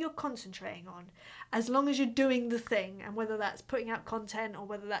matter what you're concentrating on, as long as you're doing the thing, and whether that's putting out content or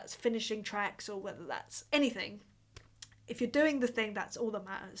whether that's finishing tracks or whether that's anything, if you're doing the thing, that's all that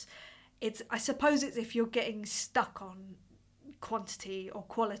matters. I suppose it's if you're getting stuck on quantity or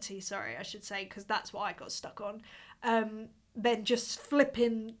quality, sorry, I should say, because that's what I got stuck on, then just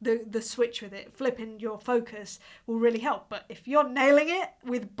flipping the switch with it, flipping your focus will really help. But if you're nailing it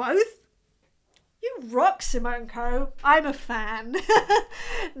with both, you rock, Simone Coe. I'm a fan.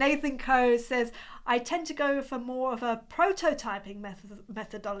 Nathan Coe says, I tend to go for more of a prototyping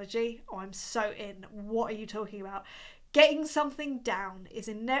methodology. Oh, I'm so in. What are you talking about? Getting something down is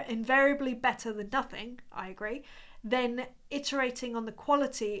invariably better than nothing, I agree. Then iterating on the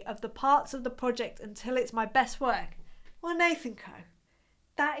quality of the parts of the project until it's my best work. Well, Nathan Coe,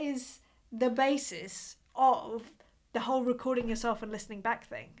 that is the basis of the whole recording yourself and listening back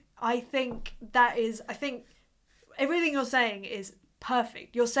thing. I think everything you're saying is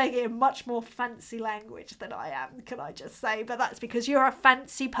perfect. You're saying it in much more fancy language than I am, can I just say? But that's because you're a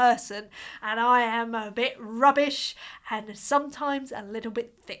fancy person and I am a bit rubbish and sometimes a little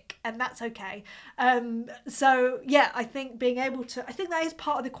bit thick, and that's okay. So yeah, I think I think that is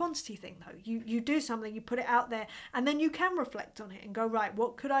part of the quantity thing though. You do something, you put it out there, and then you can reflect on it and go, right,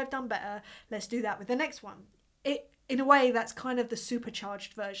 what could I have done better? Let's do that with the next one. In a way, that's kind of the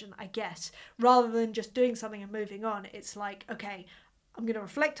supercharged version, I guess. Rather than just doing something and moving on, it's like, okay, I'm going to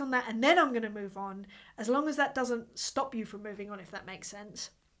reflect on that and then I'm going to move on. As long as that doesn't stop you from moving on, if that makes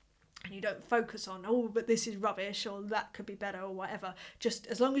sense. And you don't focus on, oh, but this is rubbish or that could be better or whatever. Just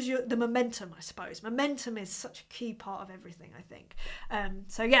as long as the momentum, I suppose. Momentum is such a key part of everything, I think.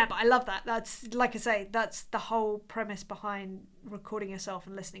 So yeah, but I love that. That's, like I say, that's the whole premise behind recording yourself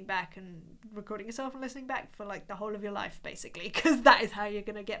and listening back for like the whole of your life, basically, because that is how you're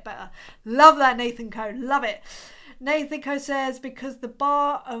going to get better. Love that, Nathan Coe. Love it. Nathan Coe says, because the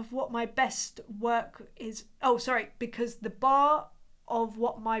bar of what my best work is, because the bar of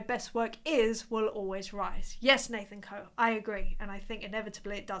what my best work is will always rise. Yes, Nathan Coe, I agree. And I think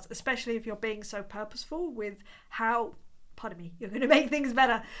inevitably it does, especially if you're being so purposeful with how, you're going to make things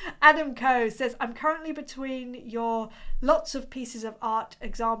better. Adam Coe says, I'm currently between your lots of pieces of art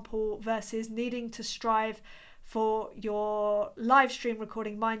example versus needing to strive for your live stream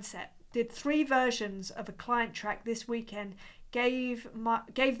recording mindset. Did 3 versions of a client track this weekend, gave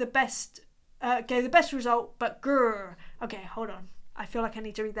the best result, but grrr. Okay, hold on. I feel like I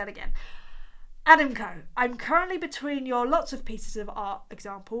need to read that again. Adam Coe, I'm currently between your lots of pieces of art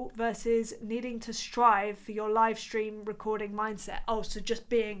example versus needing to strive for your live stream recording mindset. Oh, so just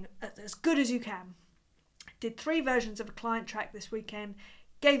being as good as you can. did 3 versions of a client track this weekend,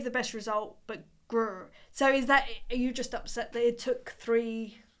 gave the best result, but grr. So are you just upset that it took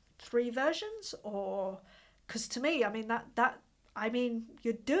three versions? Or, because to me, I mean,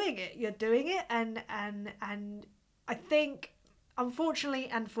 you're doing it, and I think, unfortunately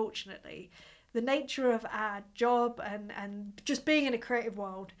and fortunately, the nature of our job and just being in a creative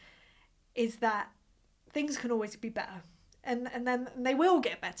world is that things can always be better. And then they will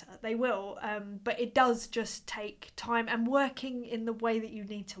get better, they will, but it does just take time and working in the way that you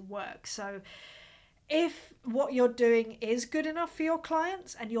need to work. So if what you're doing is good enough for your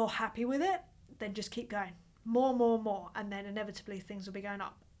clients and you're happy with it, then just keep going, more, and then inevitably things will be going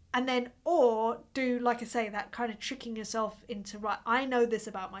up. And then, or do, like I say, that kind of tricking yourself into, right, I know this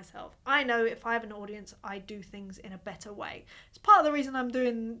about myself. I know if I have an audience, I do things in a better way. It's part of the reason I'm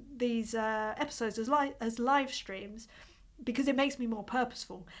doing these episodes as live streams, because it makes me more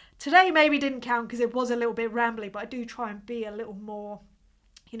purposeful. Today maybe didn't count because it was a little bit rambly, but I do try and be a little more,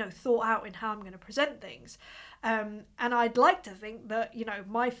 thought out in how I'm going to present things. And I'd like to think that,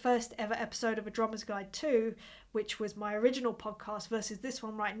 my first ever episode of A Drummer's Guide 2, which was my original podcast versus this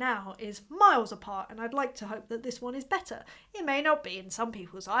one right now, is miles apart. And I'd like to hope that this one is better. It may not be in some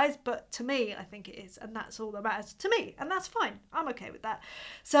people's eyes, but to me, I think it is. And that's all that matters to me. And that's fine. I'm okay with that.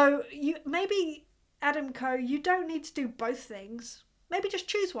 So maybe, Adam Coe, you don't need to do both things. Maybe just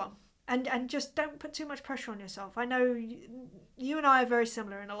choose one. And just don't put too much pressure on yourself. I know you and I are very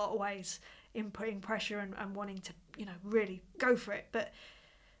similar in a lot of ways in putting pressure and wanting to, really go for it. But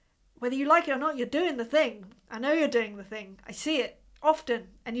whether you like it or not, you're doing the thing. I know you're doing the thing. I see it often,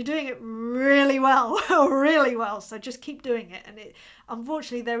 and you're doing it really well, really well. So just keep doing it. And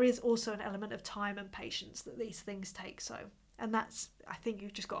unfortunately, there is also an element of time and patience that these things take. So, and that's, I think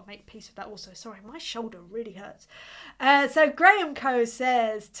you've just got to make peace with that also. Sorry, my shoulder really hurts. So Graham Coe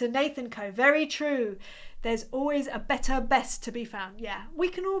says to Nathan Coe, very true. There's always a better best to be found. Yeah, we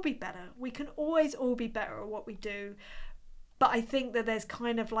can all be better. We can always all be better at what we do. But I think that there's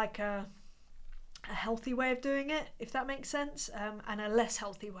kind of like a healthy way of doing it, if that makes sense, and a less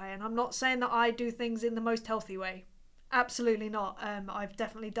healthy way. And I'm not saying that I do things in the most healthy way. Absolutely not. I've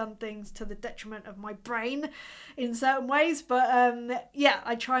definitely done things to the detriment of my brain in certain ways. But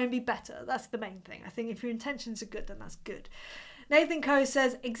I try and be better. That's the main thing. I think if your intentions are good, then that's good. Nathan Coe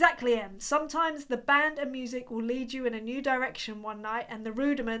says, exactly, Em. Sometimes the band and music will lead you in a new direction one night, and the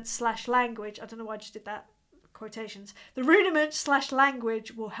rudiments/language, I don't know why I just did that, quotations, the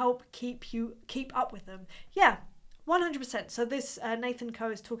rudiments/language will help keep up with them. Yeah, 100%. So this Nathan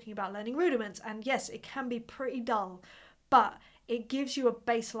Coe is talking about learning rudiments, and yes, it can be pretty dull, but it gives you a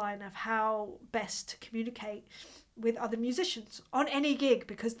baseline of how best to communicate with other musicians on any gig,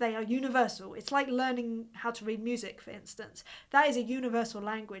 because they are universal. It's like learning how to read music, for instance. That is a universal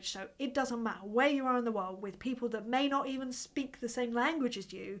language, so it doesn't matter where you are in the world with people that may not even speak the same language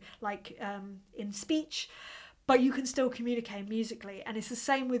as you, like in speech, but you can still communicate musically. And it's the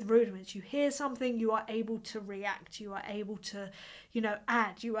same with rudiments. You hear something, you are able to react, you are able to,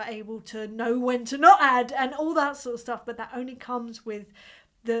 add, you are able to know when to not add, and all that sort of stuff. But that only comes with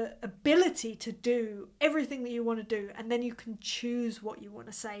the ability to do everything that you want to do, and then you can choose what you want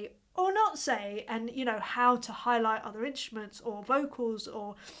to say or not say, and how to highlight other instruments or vocals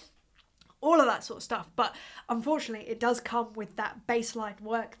or all of that sort of stuff. But unfortunately, it does come with that baseline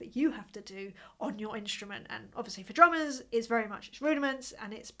work that you have to do on your instrument. And obviously for drummers, it's very much it's rudiments,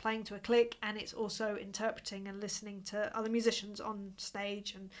 and it's playing to a click, and it's also interpreting and listening to other musicians on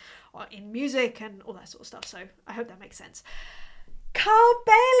stage and in music and all that sort of stuff. So I hope that makes sense. Carl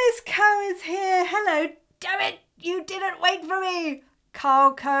Bayliss Coe is here. Hello. Damn it, you didn't wait for me.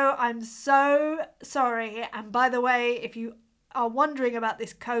 Carl Coe, I'm so sorry. And by the way, if you are wondering about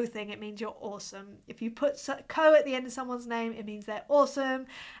this Coe thing, it means you're awesome. If you put Coe at the end of someone's name, it means they're awesome.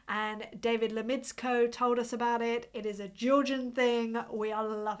 And David Lemidsko told us about it. It is a Georgian thing. We are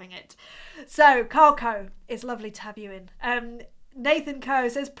loving it. So, Carl Coe, it's lovely to have you in. Nathan Coe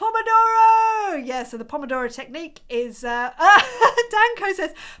says, Pomodoro! Yeah, so the Pomodoro technique is... Dan Coe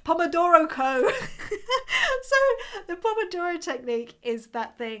says, Pomodoro Coe. So the Pomodoro technique is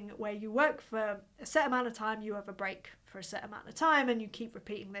that thing where you work for a set amount of time, you have a break for a set amount of time, and you keep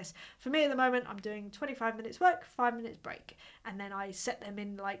repeating this. For me at the moment, I'm doing 25 minutes work, 5 minutes break. And then I set them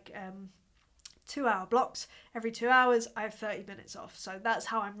in like... 2-hour blocks. Every 2 hours I have 30 minutes off. So that's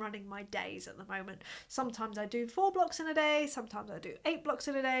how I'm running my days at the moment. Sometimes I do 4 blocks in a day, sometimes I do 8 blocks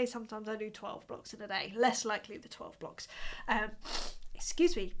in a day, sometimes I do 12 blocks in a day. Less likely the 12 blocks.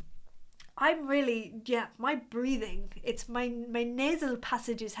 Excuse me. I'm really, my breathing, it's my nasal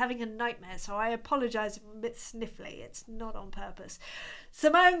passage is having a nightmare, so I apologise if I'm a bit sniffly. It's not on purpose.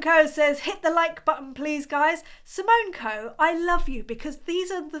 Simone Co says, hit the like button, please, guys. Simone Co, I love you, because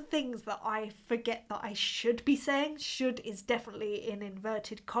these are the things that I forget that I should be saying. Should is definitely in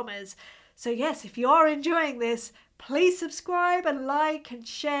inverted commas. So yes, if you are enjoying this, please subscribe and like and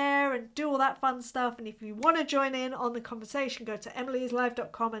share and do all that fun stuff. And if you want to join in on the conversation, go to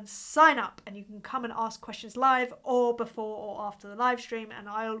emilyslive.com and sign up. And you can come and ask questions live or before or after the live stream. And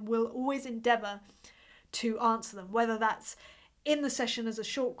I will always endeavour to answer them, whether that's in the session as a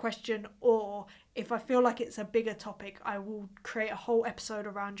short question, or if I feel like it's a bigger topic, I will create a whole episode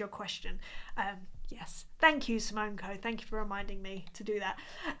around your question. Yes, thank you, Simone Co. Thank you for reminding me to do that.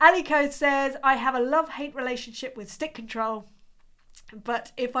 Ali Co says, I have a love-hate relationship with stick control,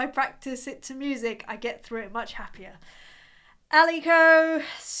 but if I practice it to music, I get through it much happier. Ali Co,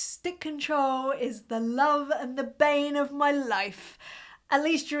 stick control is the love and the bane of my life. At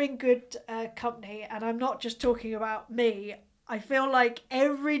least you're in good company, and I'm not just talking about me. I feel like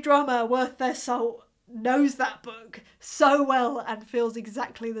every drummer worth their salt knows that book so well and feels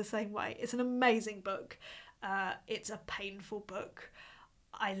exactly the same way. It's an amazing book. It's a painful book.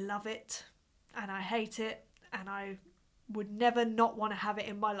 I love it and I hate it, and I would never not want to have it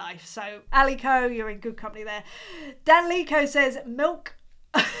in my life. So Alico, you're in good company there. Dan Lico says milk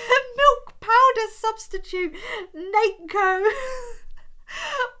powder substitute. Nateco.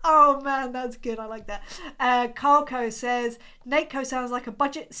 Oh man, that's good. I like that. Carlco says Nateco sounds like a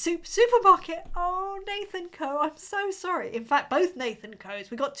budget supermarket. Oh, Nathan Co, I'm so sorry. In fact, both Nathan Co's.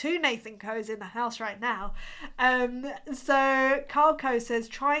 We got two Nathan Co's in the house right now. So Carlco says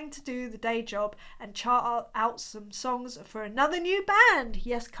trying to do the day job and chart out some songs for another new band.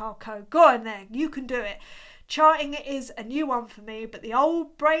 Yes, Carlco, go on there. You can do it. Charting is a new one for me, but the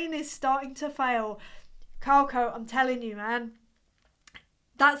old brain is starting to fail. Carlco, I'm telling you, man.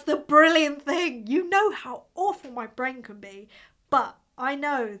 That's the brilliant thing. You know how awful my brain can be, but I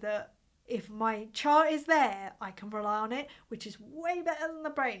know that if my chart is there, I can rely on it, which is way better than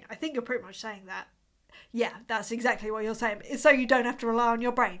the brain. I think you're pretty much saying that. Yeah, that's exactly what you're saying. So you don't have to rely on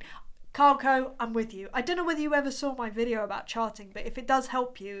your brain. Carlco, I'm with you. I don't know whether you ever saw my video about charting, but if it does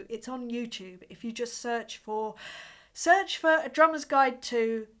help you, it's on YouTube. If you just search for A Drummer's Guide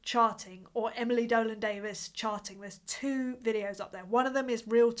to Charting or Emily Dolan Davis Charting. There's two videos up there. One of them is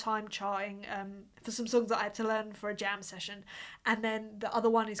real-time charting for some songs that I had to learn for a jam session. And then the other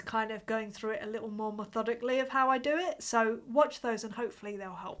one is kind of going through it a little more methodically of how I do it. So watch those and hopefully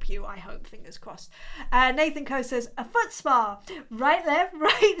they'll help you. I hope, fingers crossed. Nathan Coe says, a foot spa. Right, left,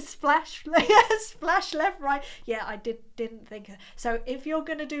 right, splash, splash, left, right. Yeah, I didn't think. So if you're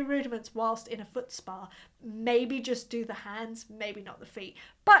going to do rudiments whilst in a foot spa, maybe just do the hands, maybe not the feet.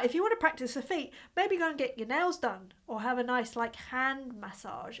 But if you want to practice the feet, maybe go and get your nails done or have a nice hand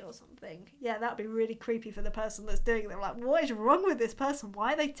massage or something. Yeah, that'd be really creepy for the person that's doing it. They're like, what is wrong with this person?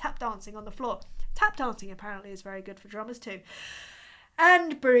 Why are they tap dancing on the floor? Tap dancing apparently is very good for drummers too.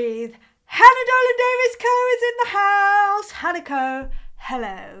 And breathe. Hannah Dolan Davis Co is in the house. Hannah Co,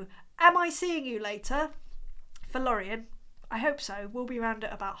 hello. Am I seeing you later? For Lorien. I hope so. We'll be around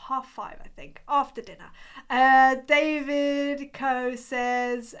at about 5:30, I think, after dinner. David Co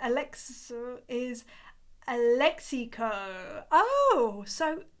says Alexa is Alexico. Oh,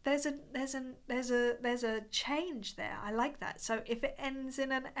 so there's a change there. I like that. So if it ends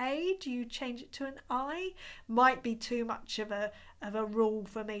in an A, do you change it to an I? Might be too much of a rule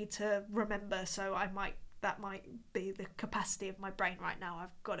for me to remember. So that might be the capacity of my brain right now,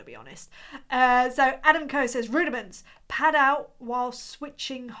 I've got to be honest. So Adam Coe says, rudiments, pad out while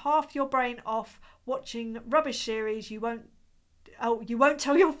switching half your brain off, watching rubbish series you won't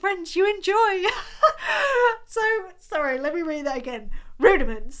tell your friends you enjoy. So, sorry, let me read that again.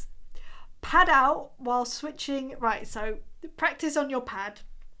 Rudiments, pad out while switching, right, so practice on your pad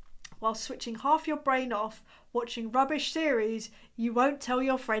while switching half your brain off, watching rubbish series you won't tell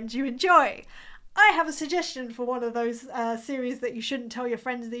your friends you enjoy. I have a suggestion for one of those series that you shouldn't tell your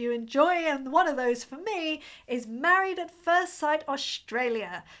friends that you enjoy, and one of those for me is Married at First Sight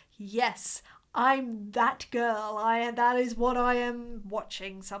Australia. Yes, I'm that girl. That is what I am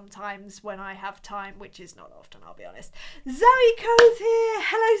watching sometimes when I have time, which is not often, I'll be honest. Zoe Coe's here.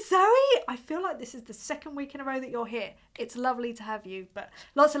 Hello, Zoe. I feel like this is the second week in a row that you're here. It's lovely to have you, but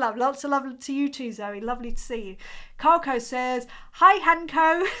lots of love to you too, Zoe. Lovely to see you. Carlco says, hi,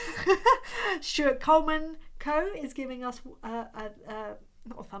 Hanco. Stuart Coleman Co is giving us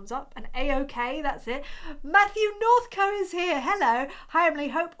not a thumbs up. And A-OK, that's it. Matthew Northcote is here. Hello. Hi, Emily.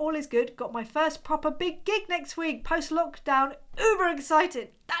 Hope all is good. Got my first proper big gig next week. Post-lockdown. Uber excited.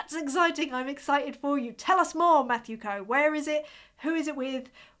 That's exciting. I'm excited for you. Tell us more, Matthew Co. Where is it? Who is it with?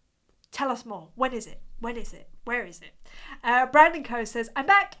 Tell us more. When is it? When is it? Where is it? Brandon Co says, I'm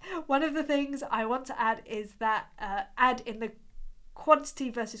back. One of the things I want to add is that add in the quantity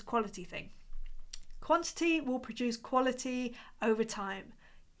versus quality thing. Quantity will produce quality over time.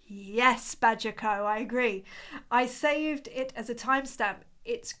 Yes, Badger Co, I agree. I saved it as a timestamp.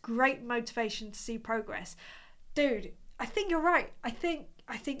 It's great motivation to see progress. Dude, I think you're right. I think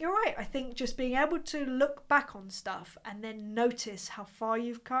you're right. I think just being able to look back on stuff and then notice how far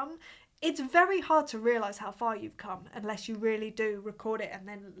you've come. It's very hard to realise how far you've come unless you really do record it and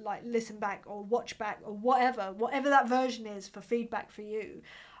then like listen back or watch back or whatever that version is for feedback for you.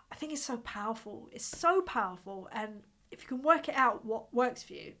 I think it's so powerful. It's so powerful, and if you can work it out what works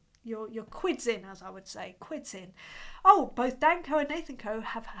for you, you're quids in, as I would say, quids in. Oh, both Dan Co and Nathan Co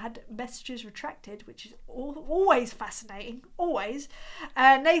have had messages retracted, which is always fascinating, always.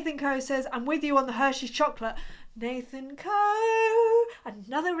 Nathan Co says, I'm with you on the Hershey's chocolate. Nathan Co,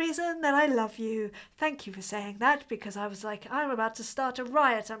 another reason that I love you. Thank you for saying that, because I was like, I'm about to start a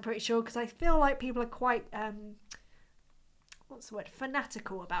riot, I'm pretty sure, because I feel like people are quite,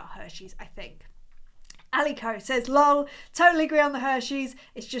 fanatical about Hershey's, I think. Alico says, lol, totally agree on the Hershey's.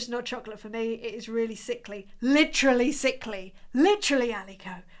 It's just not chocolate for me. It is really sickly. Literally sickly. Literally,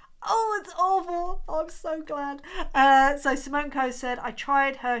 Alico. Oh, it's awful. Oh, I'm so glad. So Simone Co said, I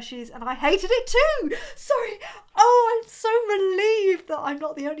tried Hershey's and I hated it too. Sorry. Oh, I'm so relieved that I'm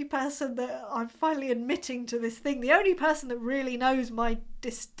not the only person that I'm finally admitting to this thing. The only person that really knows my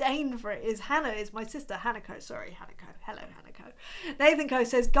disdain for it is Hannah, is my sister, Hannah Co. Sorry, Hannah Co. Hello, Hannah Co. Nathan Co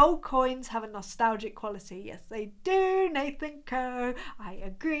says, gold coins have a nostalgic quality. Yes, they do, Nathan Co. I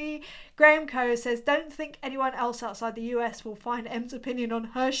agree. Graham Co says, don't think anyone else outside the US will find Em's opinion on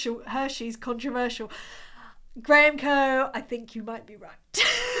Hershey's controversial. Graham Co, I think you might be right.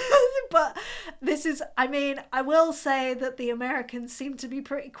 But this is, I mean, I will say that the Americans seem to be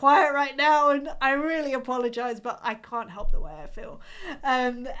pretty quiet right now, and I really apologise, but I can't help the way I feel.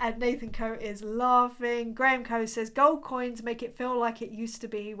 And Nathan Co is laughing. Graham Co says, gold coins make it feel like it used to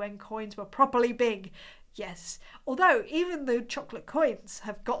be when coins were properly big. Yes, although even the chocolate coins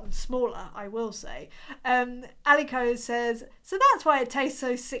have gotten smaller, I will say. Alico says, so that's why it tastes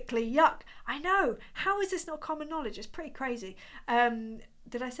so sickly. Yuck. I know. How is this not common knowledge? It's pretty crazy.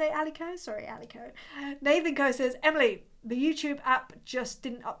 Did I say Alico? Sorry, Alico. Nathan Co says, Emily, the YouTube app just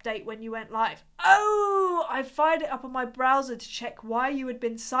didn't update when you went live. Oh, I fired it up on my browser to check why you had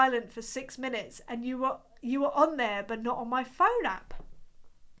been silent for 6 minutes and you were on there but not on my phone app.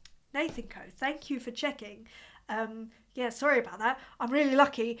 Nathan Co, thank you for checking. Yeah, sorry about that. I'm really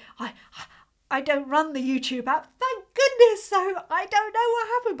lucky. I don't run the YouTube app, thank goodness, so I don't know what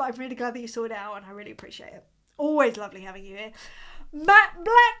happened, but I'm really glad that you sorted it out and I really appreciate it. Always lovely having you here. Matt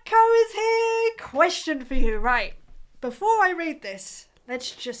Black Co is here. Question for you. Right, before I read this,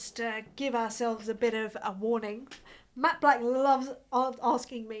 let's just give ourselves a bit of a warning. Matt Black loves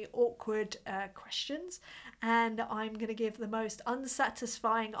asking me awkward questions, and I'm going to give the most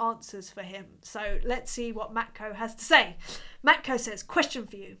unsatisfying answers for him. So let's see what Matt Co has to say. Matt Co says, question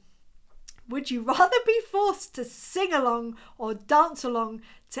for you. Would you rather be forced to sing along or dance along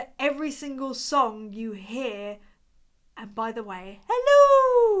to every single song you hear? And by the way,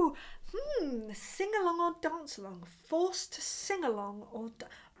 hello! Sing along or dance along? Forced to sing along or...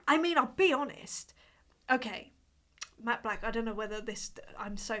 I mean, I'll be honest. Okay, Matt Black, I don't know whether this...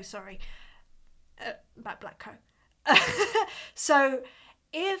 I'm so sorry. Matt Black Co. So,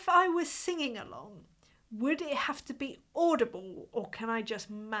 if I was singing along, would it have to be audible or can I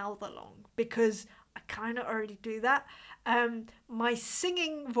just mouth along? Because I kind of already do that. My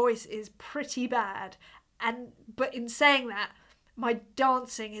singing voice is pretty bad. But in saying that, my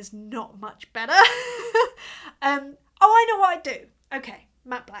dancing is not much better. I know what I'd do. Okay,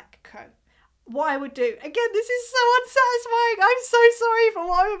 Matt Black Co. What I would do. Again, this is so unsatisfying. I'm so sorry for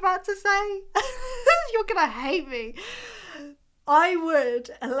what I'm about to say. You're going to hate me. I would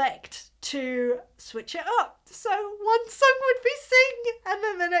elect to switch it up. So one song would be sing and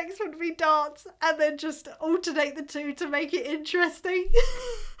then the next would be dance and then just alternate the two to make it interesting.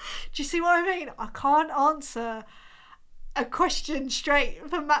 Do you see what I mean? I can't answer a question straight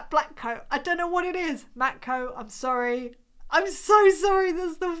for Matt Black Co. I don't know what it is. Matt Co, I'm sorry. I'm so sorry.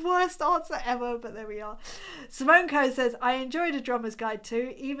 That's the worst answer ever, but there we are. Simone Co says, I enjoyed A Drummer's Guide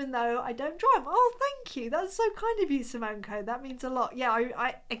too, even though I don't drum. Oh, thank you. That's so kind of you, Simone Co. That means a lot. Yeah,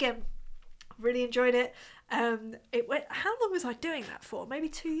 I again, really enjoyed it. It went. How long was I doing that for? Maybe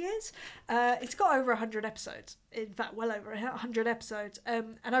 2 years. It's got over 100 episodes. In fact, well over 100 episodes.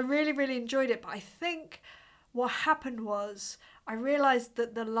 And I really, really enjoyed it. But I think what happened was I realised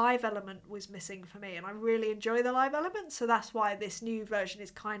that the live element was missing for me, and I really enjoy the live element. So that's why this new version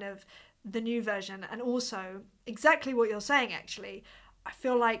is kind of the new version. And also, exactly what you're saying. Actually, I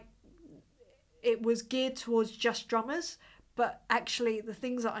feel like it was geared towards just drummers, but actually the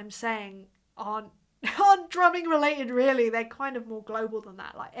things that I'm saying aren't drumming related really. They're kind of more global than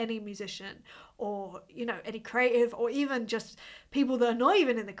that, like any musician or, you know, any creative, or even just people that are not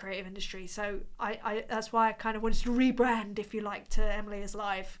even in the creative industry. So I that's why I kind of wanted to rebrand, if you like, to Emily is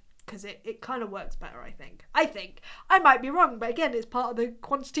Live, because it kind of works better. I think I might be wrong, but again, it's part of the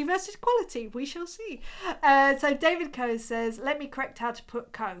quantity versus quality. We shall see. So David Coe says, let me correct how to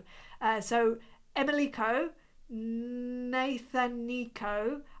put Coe. So Emily Coe,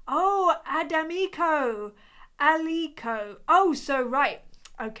 Nathanico, oh, Adamico, Alico. Oh, so right.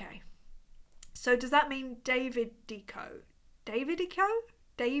 Okay. So does that mean Davidico? Davidico?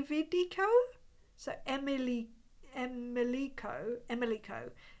 So Emilico,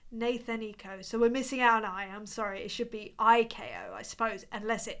 Nathanico. So we're missing out an I. I'm sorry. It should be IKO, I suppose,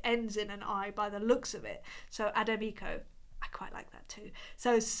 unless it ends in an I by the looks of it. So Adamico. I quite like that too.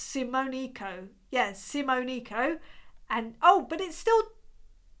 So Simonico. Yeah, Simonico. And, oh, but it's still...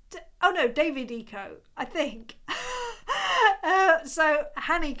 Oh no, Davidico, I think. So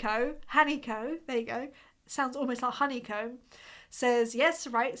Haniko, there you go. Sounds almost like honeycomb. Says, yes,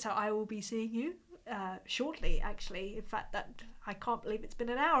 right, so I will be seeing you shortly, actually. In fact, that I can't believe it's been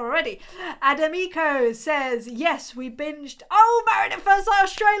an hour already. Adamico says, yes, we binged, oh, Married at First Sight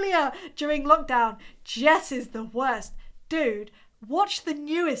Australia during lockdown. Jess is the worst. Dude, watch the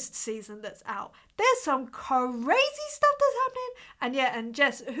newest season that's out. There's some crazy stuff that's happening. And yeah, and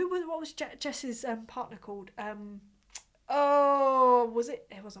Jess, what was Jess's partner called? Was it?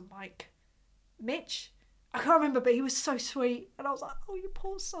 It wasn't Mike. Mitch? I can't remember, but he was so sweet. And I was like, oh, you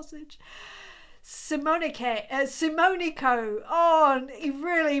poor sausage. Simonico. Oh, he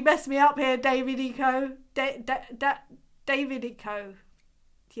really messed me up here, Davidico. Davidico.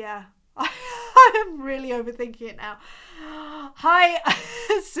 Yeah. I am really overthinking it now. Hi,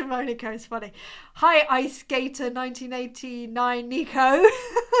 Simonico is funny. Hi, Ice Skater 1989 Nico.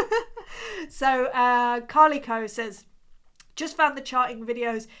 So, Carlico says, just found the charting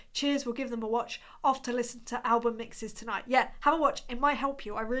videos. Cheers, we'll give them a watch. Off to listen to album mixes tonight. Yeah, have a watch. It might help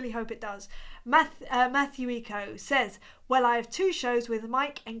you. I really hope it does. Matthew Eco says, well, I have 2 shows with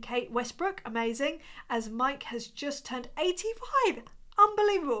Mike and Kate Westbrook. Amazing. As Mike has just turned 85.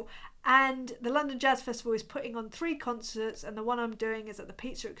 Unbelievable. And the London Jazz Festival is putting on 3 concerts, and the one I'm doing is at the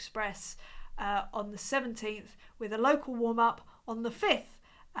Pizza Express on the 17th, with a local warm-up on the 5th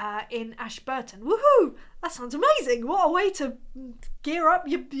in Ashburton. Woohoo! That sounds amazing. What a way to gear up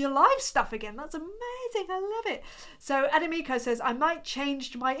your live stuff again. That's amazing. I love it. So Adamico says, I might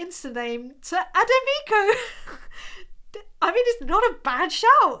change my Insta name to Adamico. I mean, it's not a bad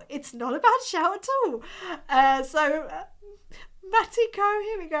shout. It's not a bad shout at all. Matty Co,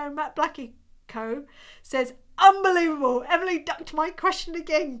 here we go, Matt Blackie Co says, unbelievable. Emily ducked my question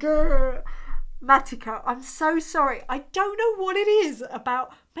again. Grr. Matty Co, I'm so sorry. I don't know what it is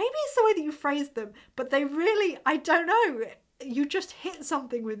about. Maybe it's the way that you phrased them, but they really, I don't know. You just hit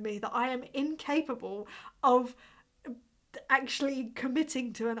something with me that I am incapable of actually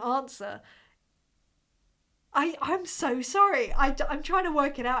committing to an answer. I'm so sorry. I'm trying to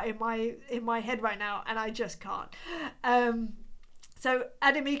work it out in my head right now, and I just can't. So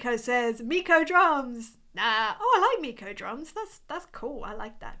Adamico says, Miko drums. Nah. Oh, I like Miko drums. That's cool. I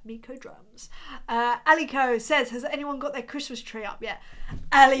like that. Miko drums. Alico says, has anyone got their Christmas tree up yet?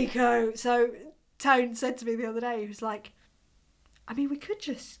 Alico. So Tone said to me the other day, he was like, I mean, we could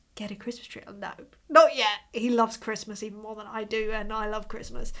just get a Christmas tree. Oh, no, not yet. He loves Christmas even more than I do, and I love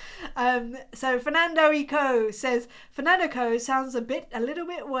Christmas. So Fernando Eco says, Fernando Co sounds a little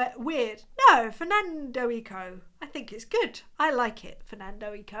bit weird. No, Fernando Eco, I think it's good. I like it,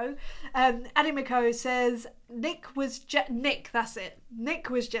 Fernando Eco. Adamico says, Nick, that's it. Nick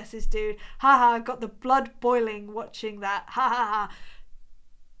was Jess's dude. Haha, got the blood boiling watching that. Ha ha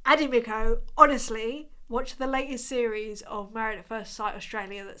ha. Adamico, honestly, watch the latest series of Married at First Sight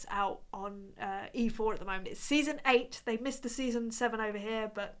Australia that's out on E4 at the moment. It's season 8. They missed the season 7 over here,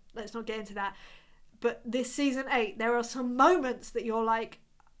 but let's not get into that. But this season 8, there are some moments that you're like,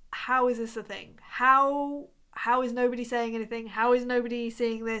 how is this a thing? How is nobody saying anything? How is nobody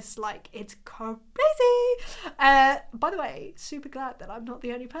seeing this? Like, it's crazy. By the way, super glad that I'm not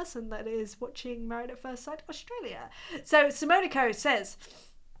the only person that is watching Married at First Sight Australia. So Simonico says,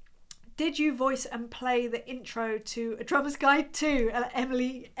 did you voice and play the intro to A Drummer's Guide to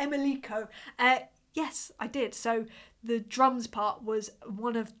Emily Co? Yes, I did. So the drums part was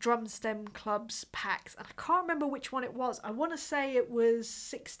one of Drum Stem Club's packs, and I can't remember which one it was. I want to say it was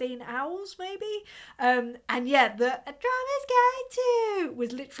 16 Owls, maybe. And yeah, the A Drummer's Guide to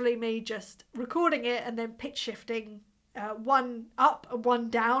was literally me just recording it and then pitch shifting one up and one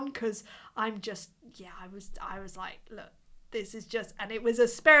down, because I'm just, I was like, look, this is just, and it was a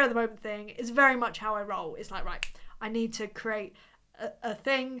spare of the moment thing. It's very much how I roll. It's like, right, I need to create a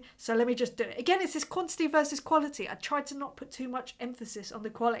thing, so let me just do it. Again, it's this quantity versus quality. I tried to not put too much emphasis on the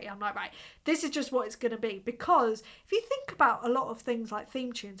quality. I'm like, right, this is just what it's going to be. Because if you think about a lot of things like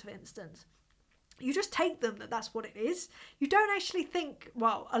theme tunes, for instance, you just take them that's what it is. You don't actually think,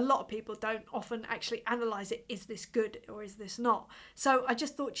 well, a lot of people don't often actually analyse it, is this good or is this not? So I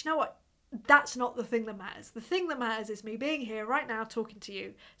just thought, you know what, that's not the thing that matters. The thing that matters is me being here right now talking to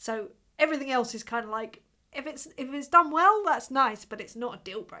you. So everything else is kind of like, if it's done well, that's nice, but it's not a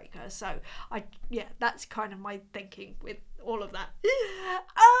deal breaker. So that's kind of my thinking with all of that.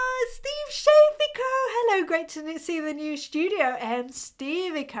 Steve Shafico, hello, great to see the new studio. And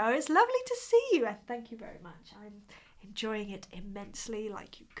Steveico, it's lovely to see you, and thank you very much. I'm enjoying it immensely,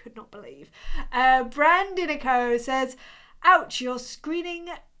 like you could not believe. Brandinico says, ouch, your screening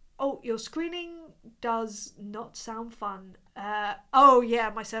does not sound fun.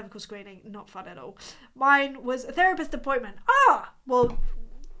 My cervical screening, not fun at all. Mine was a therapist appointment. Well,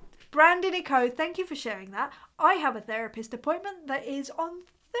 Brandinico, thank you for sharing that. I have a therapist appointment that is on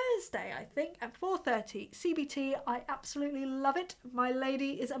Thursday, I think, at 4:30 CBT. I absolutely love it. My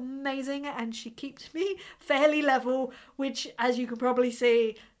lady is amazing and she keeps me fairly level, which, as you can probably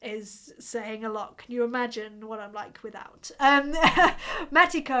see, is saying a lot. Can you imagine what I'm like without?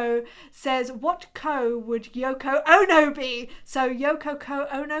 Matiko says, what co would Yoko Ono be? So Yoko Ko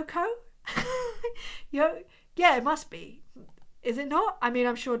Ono Ko? Yeah, it must be. Is it not? I mean,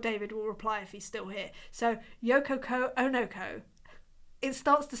 I'm sure David will reply if he's still here. So Yoko Ko Ono Ko. It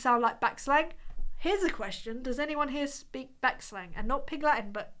starts to sound like back slang. Here's a question. Does anyone here speak back slang? And not Pig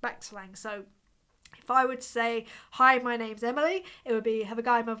Latin, but back slang. So if I would say, hi, my name's Emily, it would be have a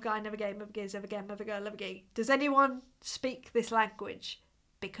guy, mother guy, never gay, mother gays, ever gay, mother girl, never gay. Does anyone speak this language?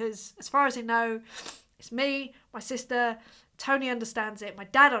 Because as far as I know, it's me, my sister, Tony understands it, my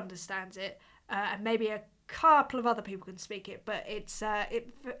dad understands it, and maybe a couple of other people can speak it, but it's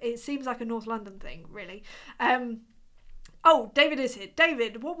it seems like a North London thing, really. David is here.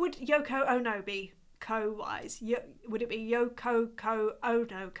 David, what would Yoko Ono be co-wise? Would it be Yoko Ko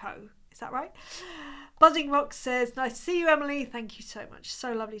Ono Ko? Is that right? Buzzing Rock says, nice to see you, Emily. Thank you so much.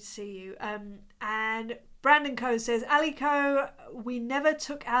 So lovely to see you. And Brandon Co says, Ali Co, we never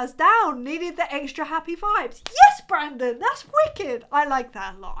took ours down. Needed the extra happy vibes. Yes, Brandon, that's wicked. I like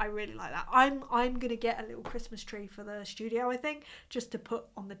that a lot. I really like that. I'm going to get a little Christmas tree for the studio, I think, just to put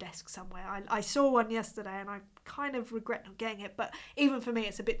on the desk somewhere. I saw one yesterday and I kind of regret not getting it, but even for me,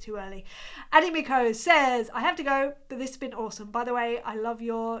 it's a bit too early. Animiko says, I have to go, but this has been awesome. By the way, I love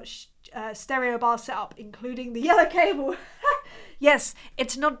your stereo bar setup, including the yellow cable. Yes,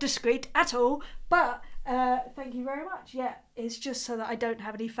 it's not discreet at all, but thank you very much. Yeah, it's just so that I don't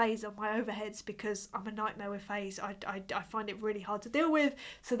have any phase on my overheads, because I'm a nightmare with phase. I find it really hard to deal with,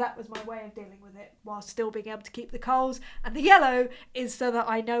 so that was my way of dealing with it while still being able to keep the coals. And the yellow is so that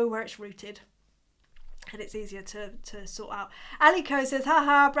I know where it's routed and it's easier to sort out. Ali Co says,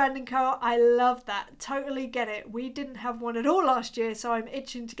 haha, Brandon Co, I love that. Totally get it. We didn't have one at all last year, so I'm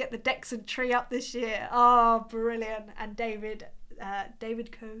itching to get the Dexon tree up this year. Oh, brilliant. And David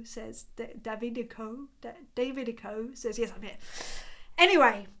Co says, David Co says, yes, I'm here.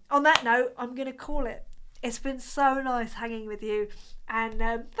 Anyway, on that note, I'm going to call it. It's been so nice hanging with you, and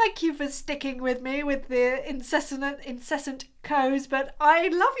thank you for sticking with me with the incessant co's, but I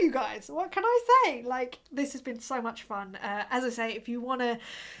love you guys. What can I say? Like, this has been so much fun. As I say, if you want to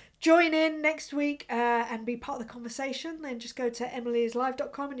join in next week and be part of the conversation, then just go to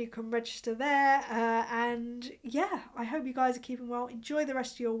emilyslive.com and you can register there. And yeah, I hope you guys are keeping well. Enjoy the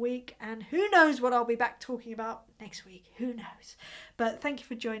rest of your week, and who knows what I'll be back talking about next week. Who knows? But thank you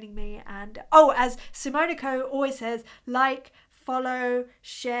for joining me. And as Simonico always says, like, follow,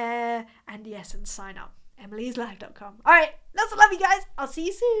 share, and yes, and sign up. emilyslive.com. All right, lots of love, you guys. I'll see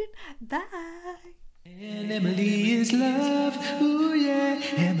you soon. Bye. And Emily is love, ooh yeah,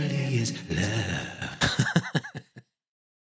 Emily is love.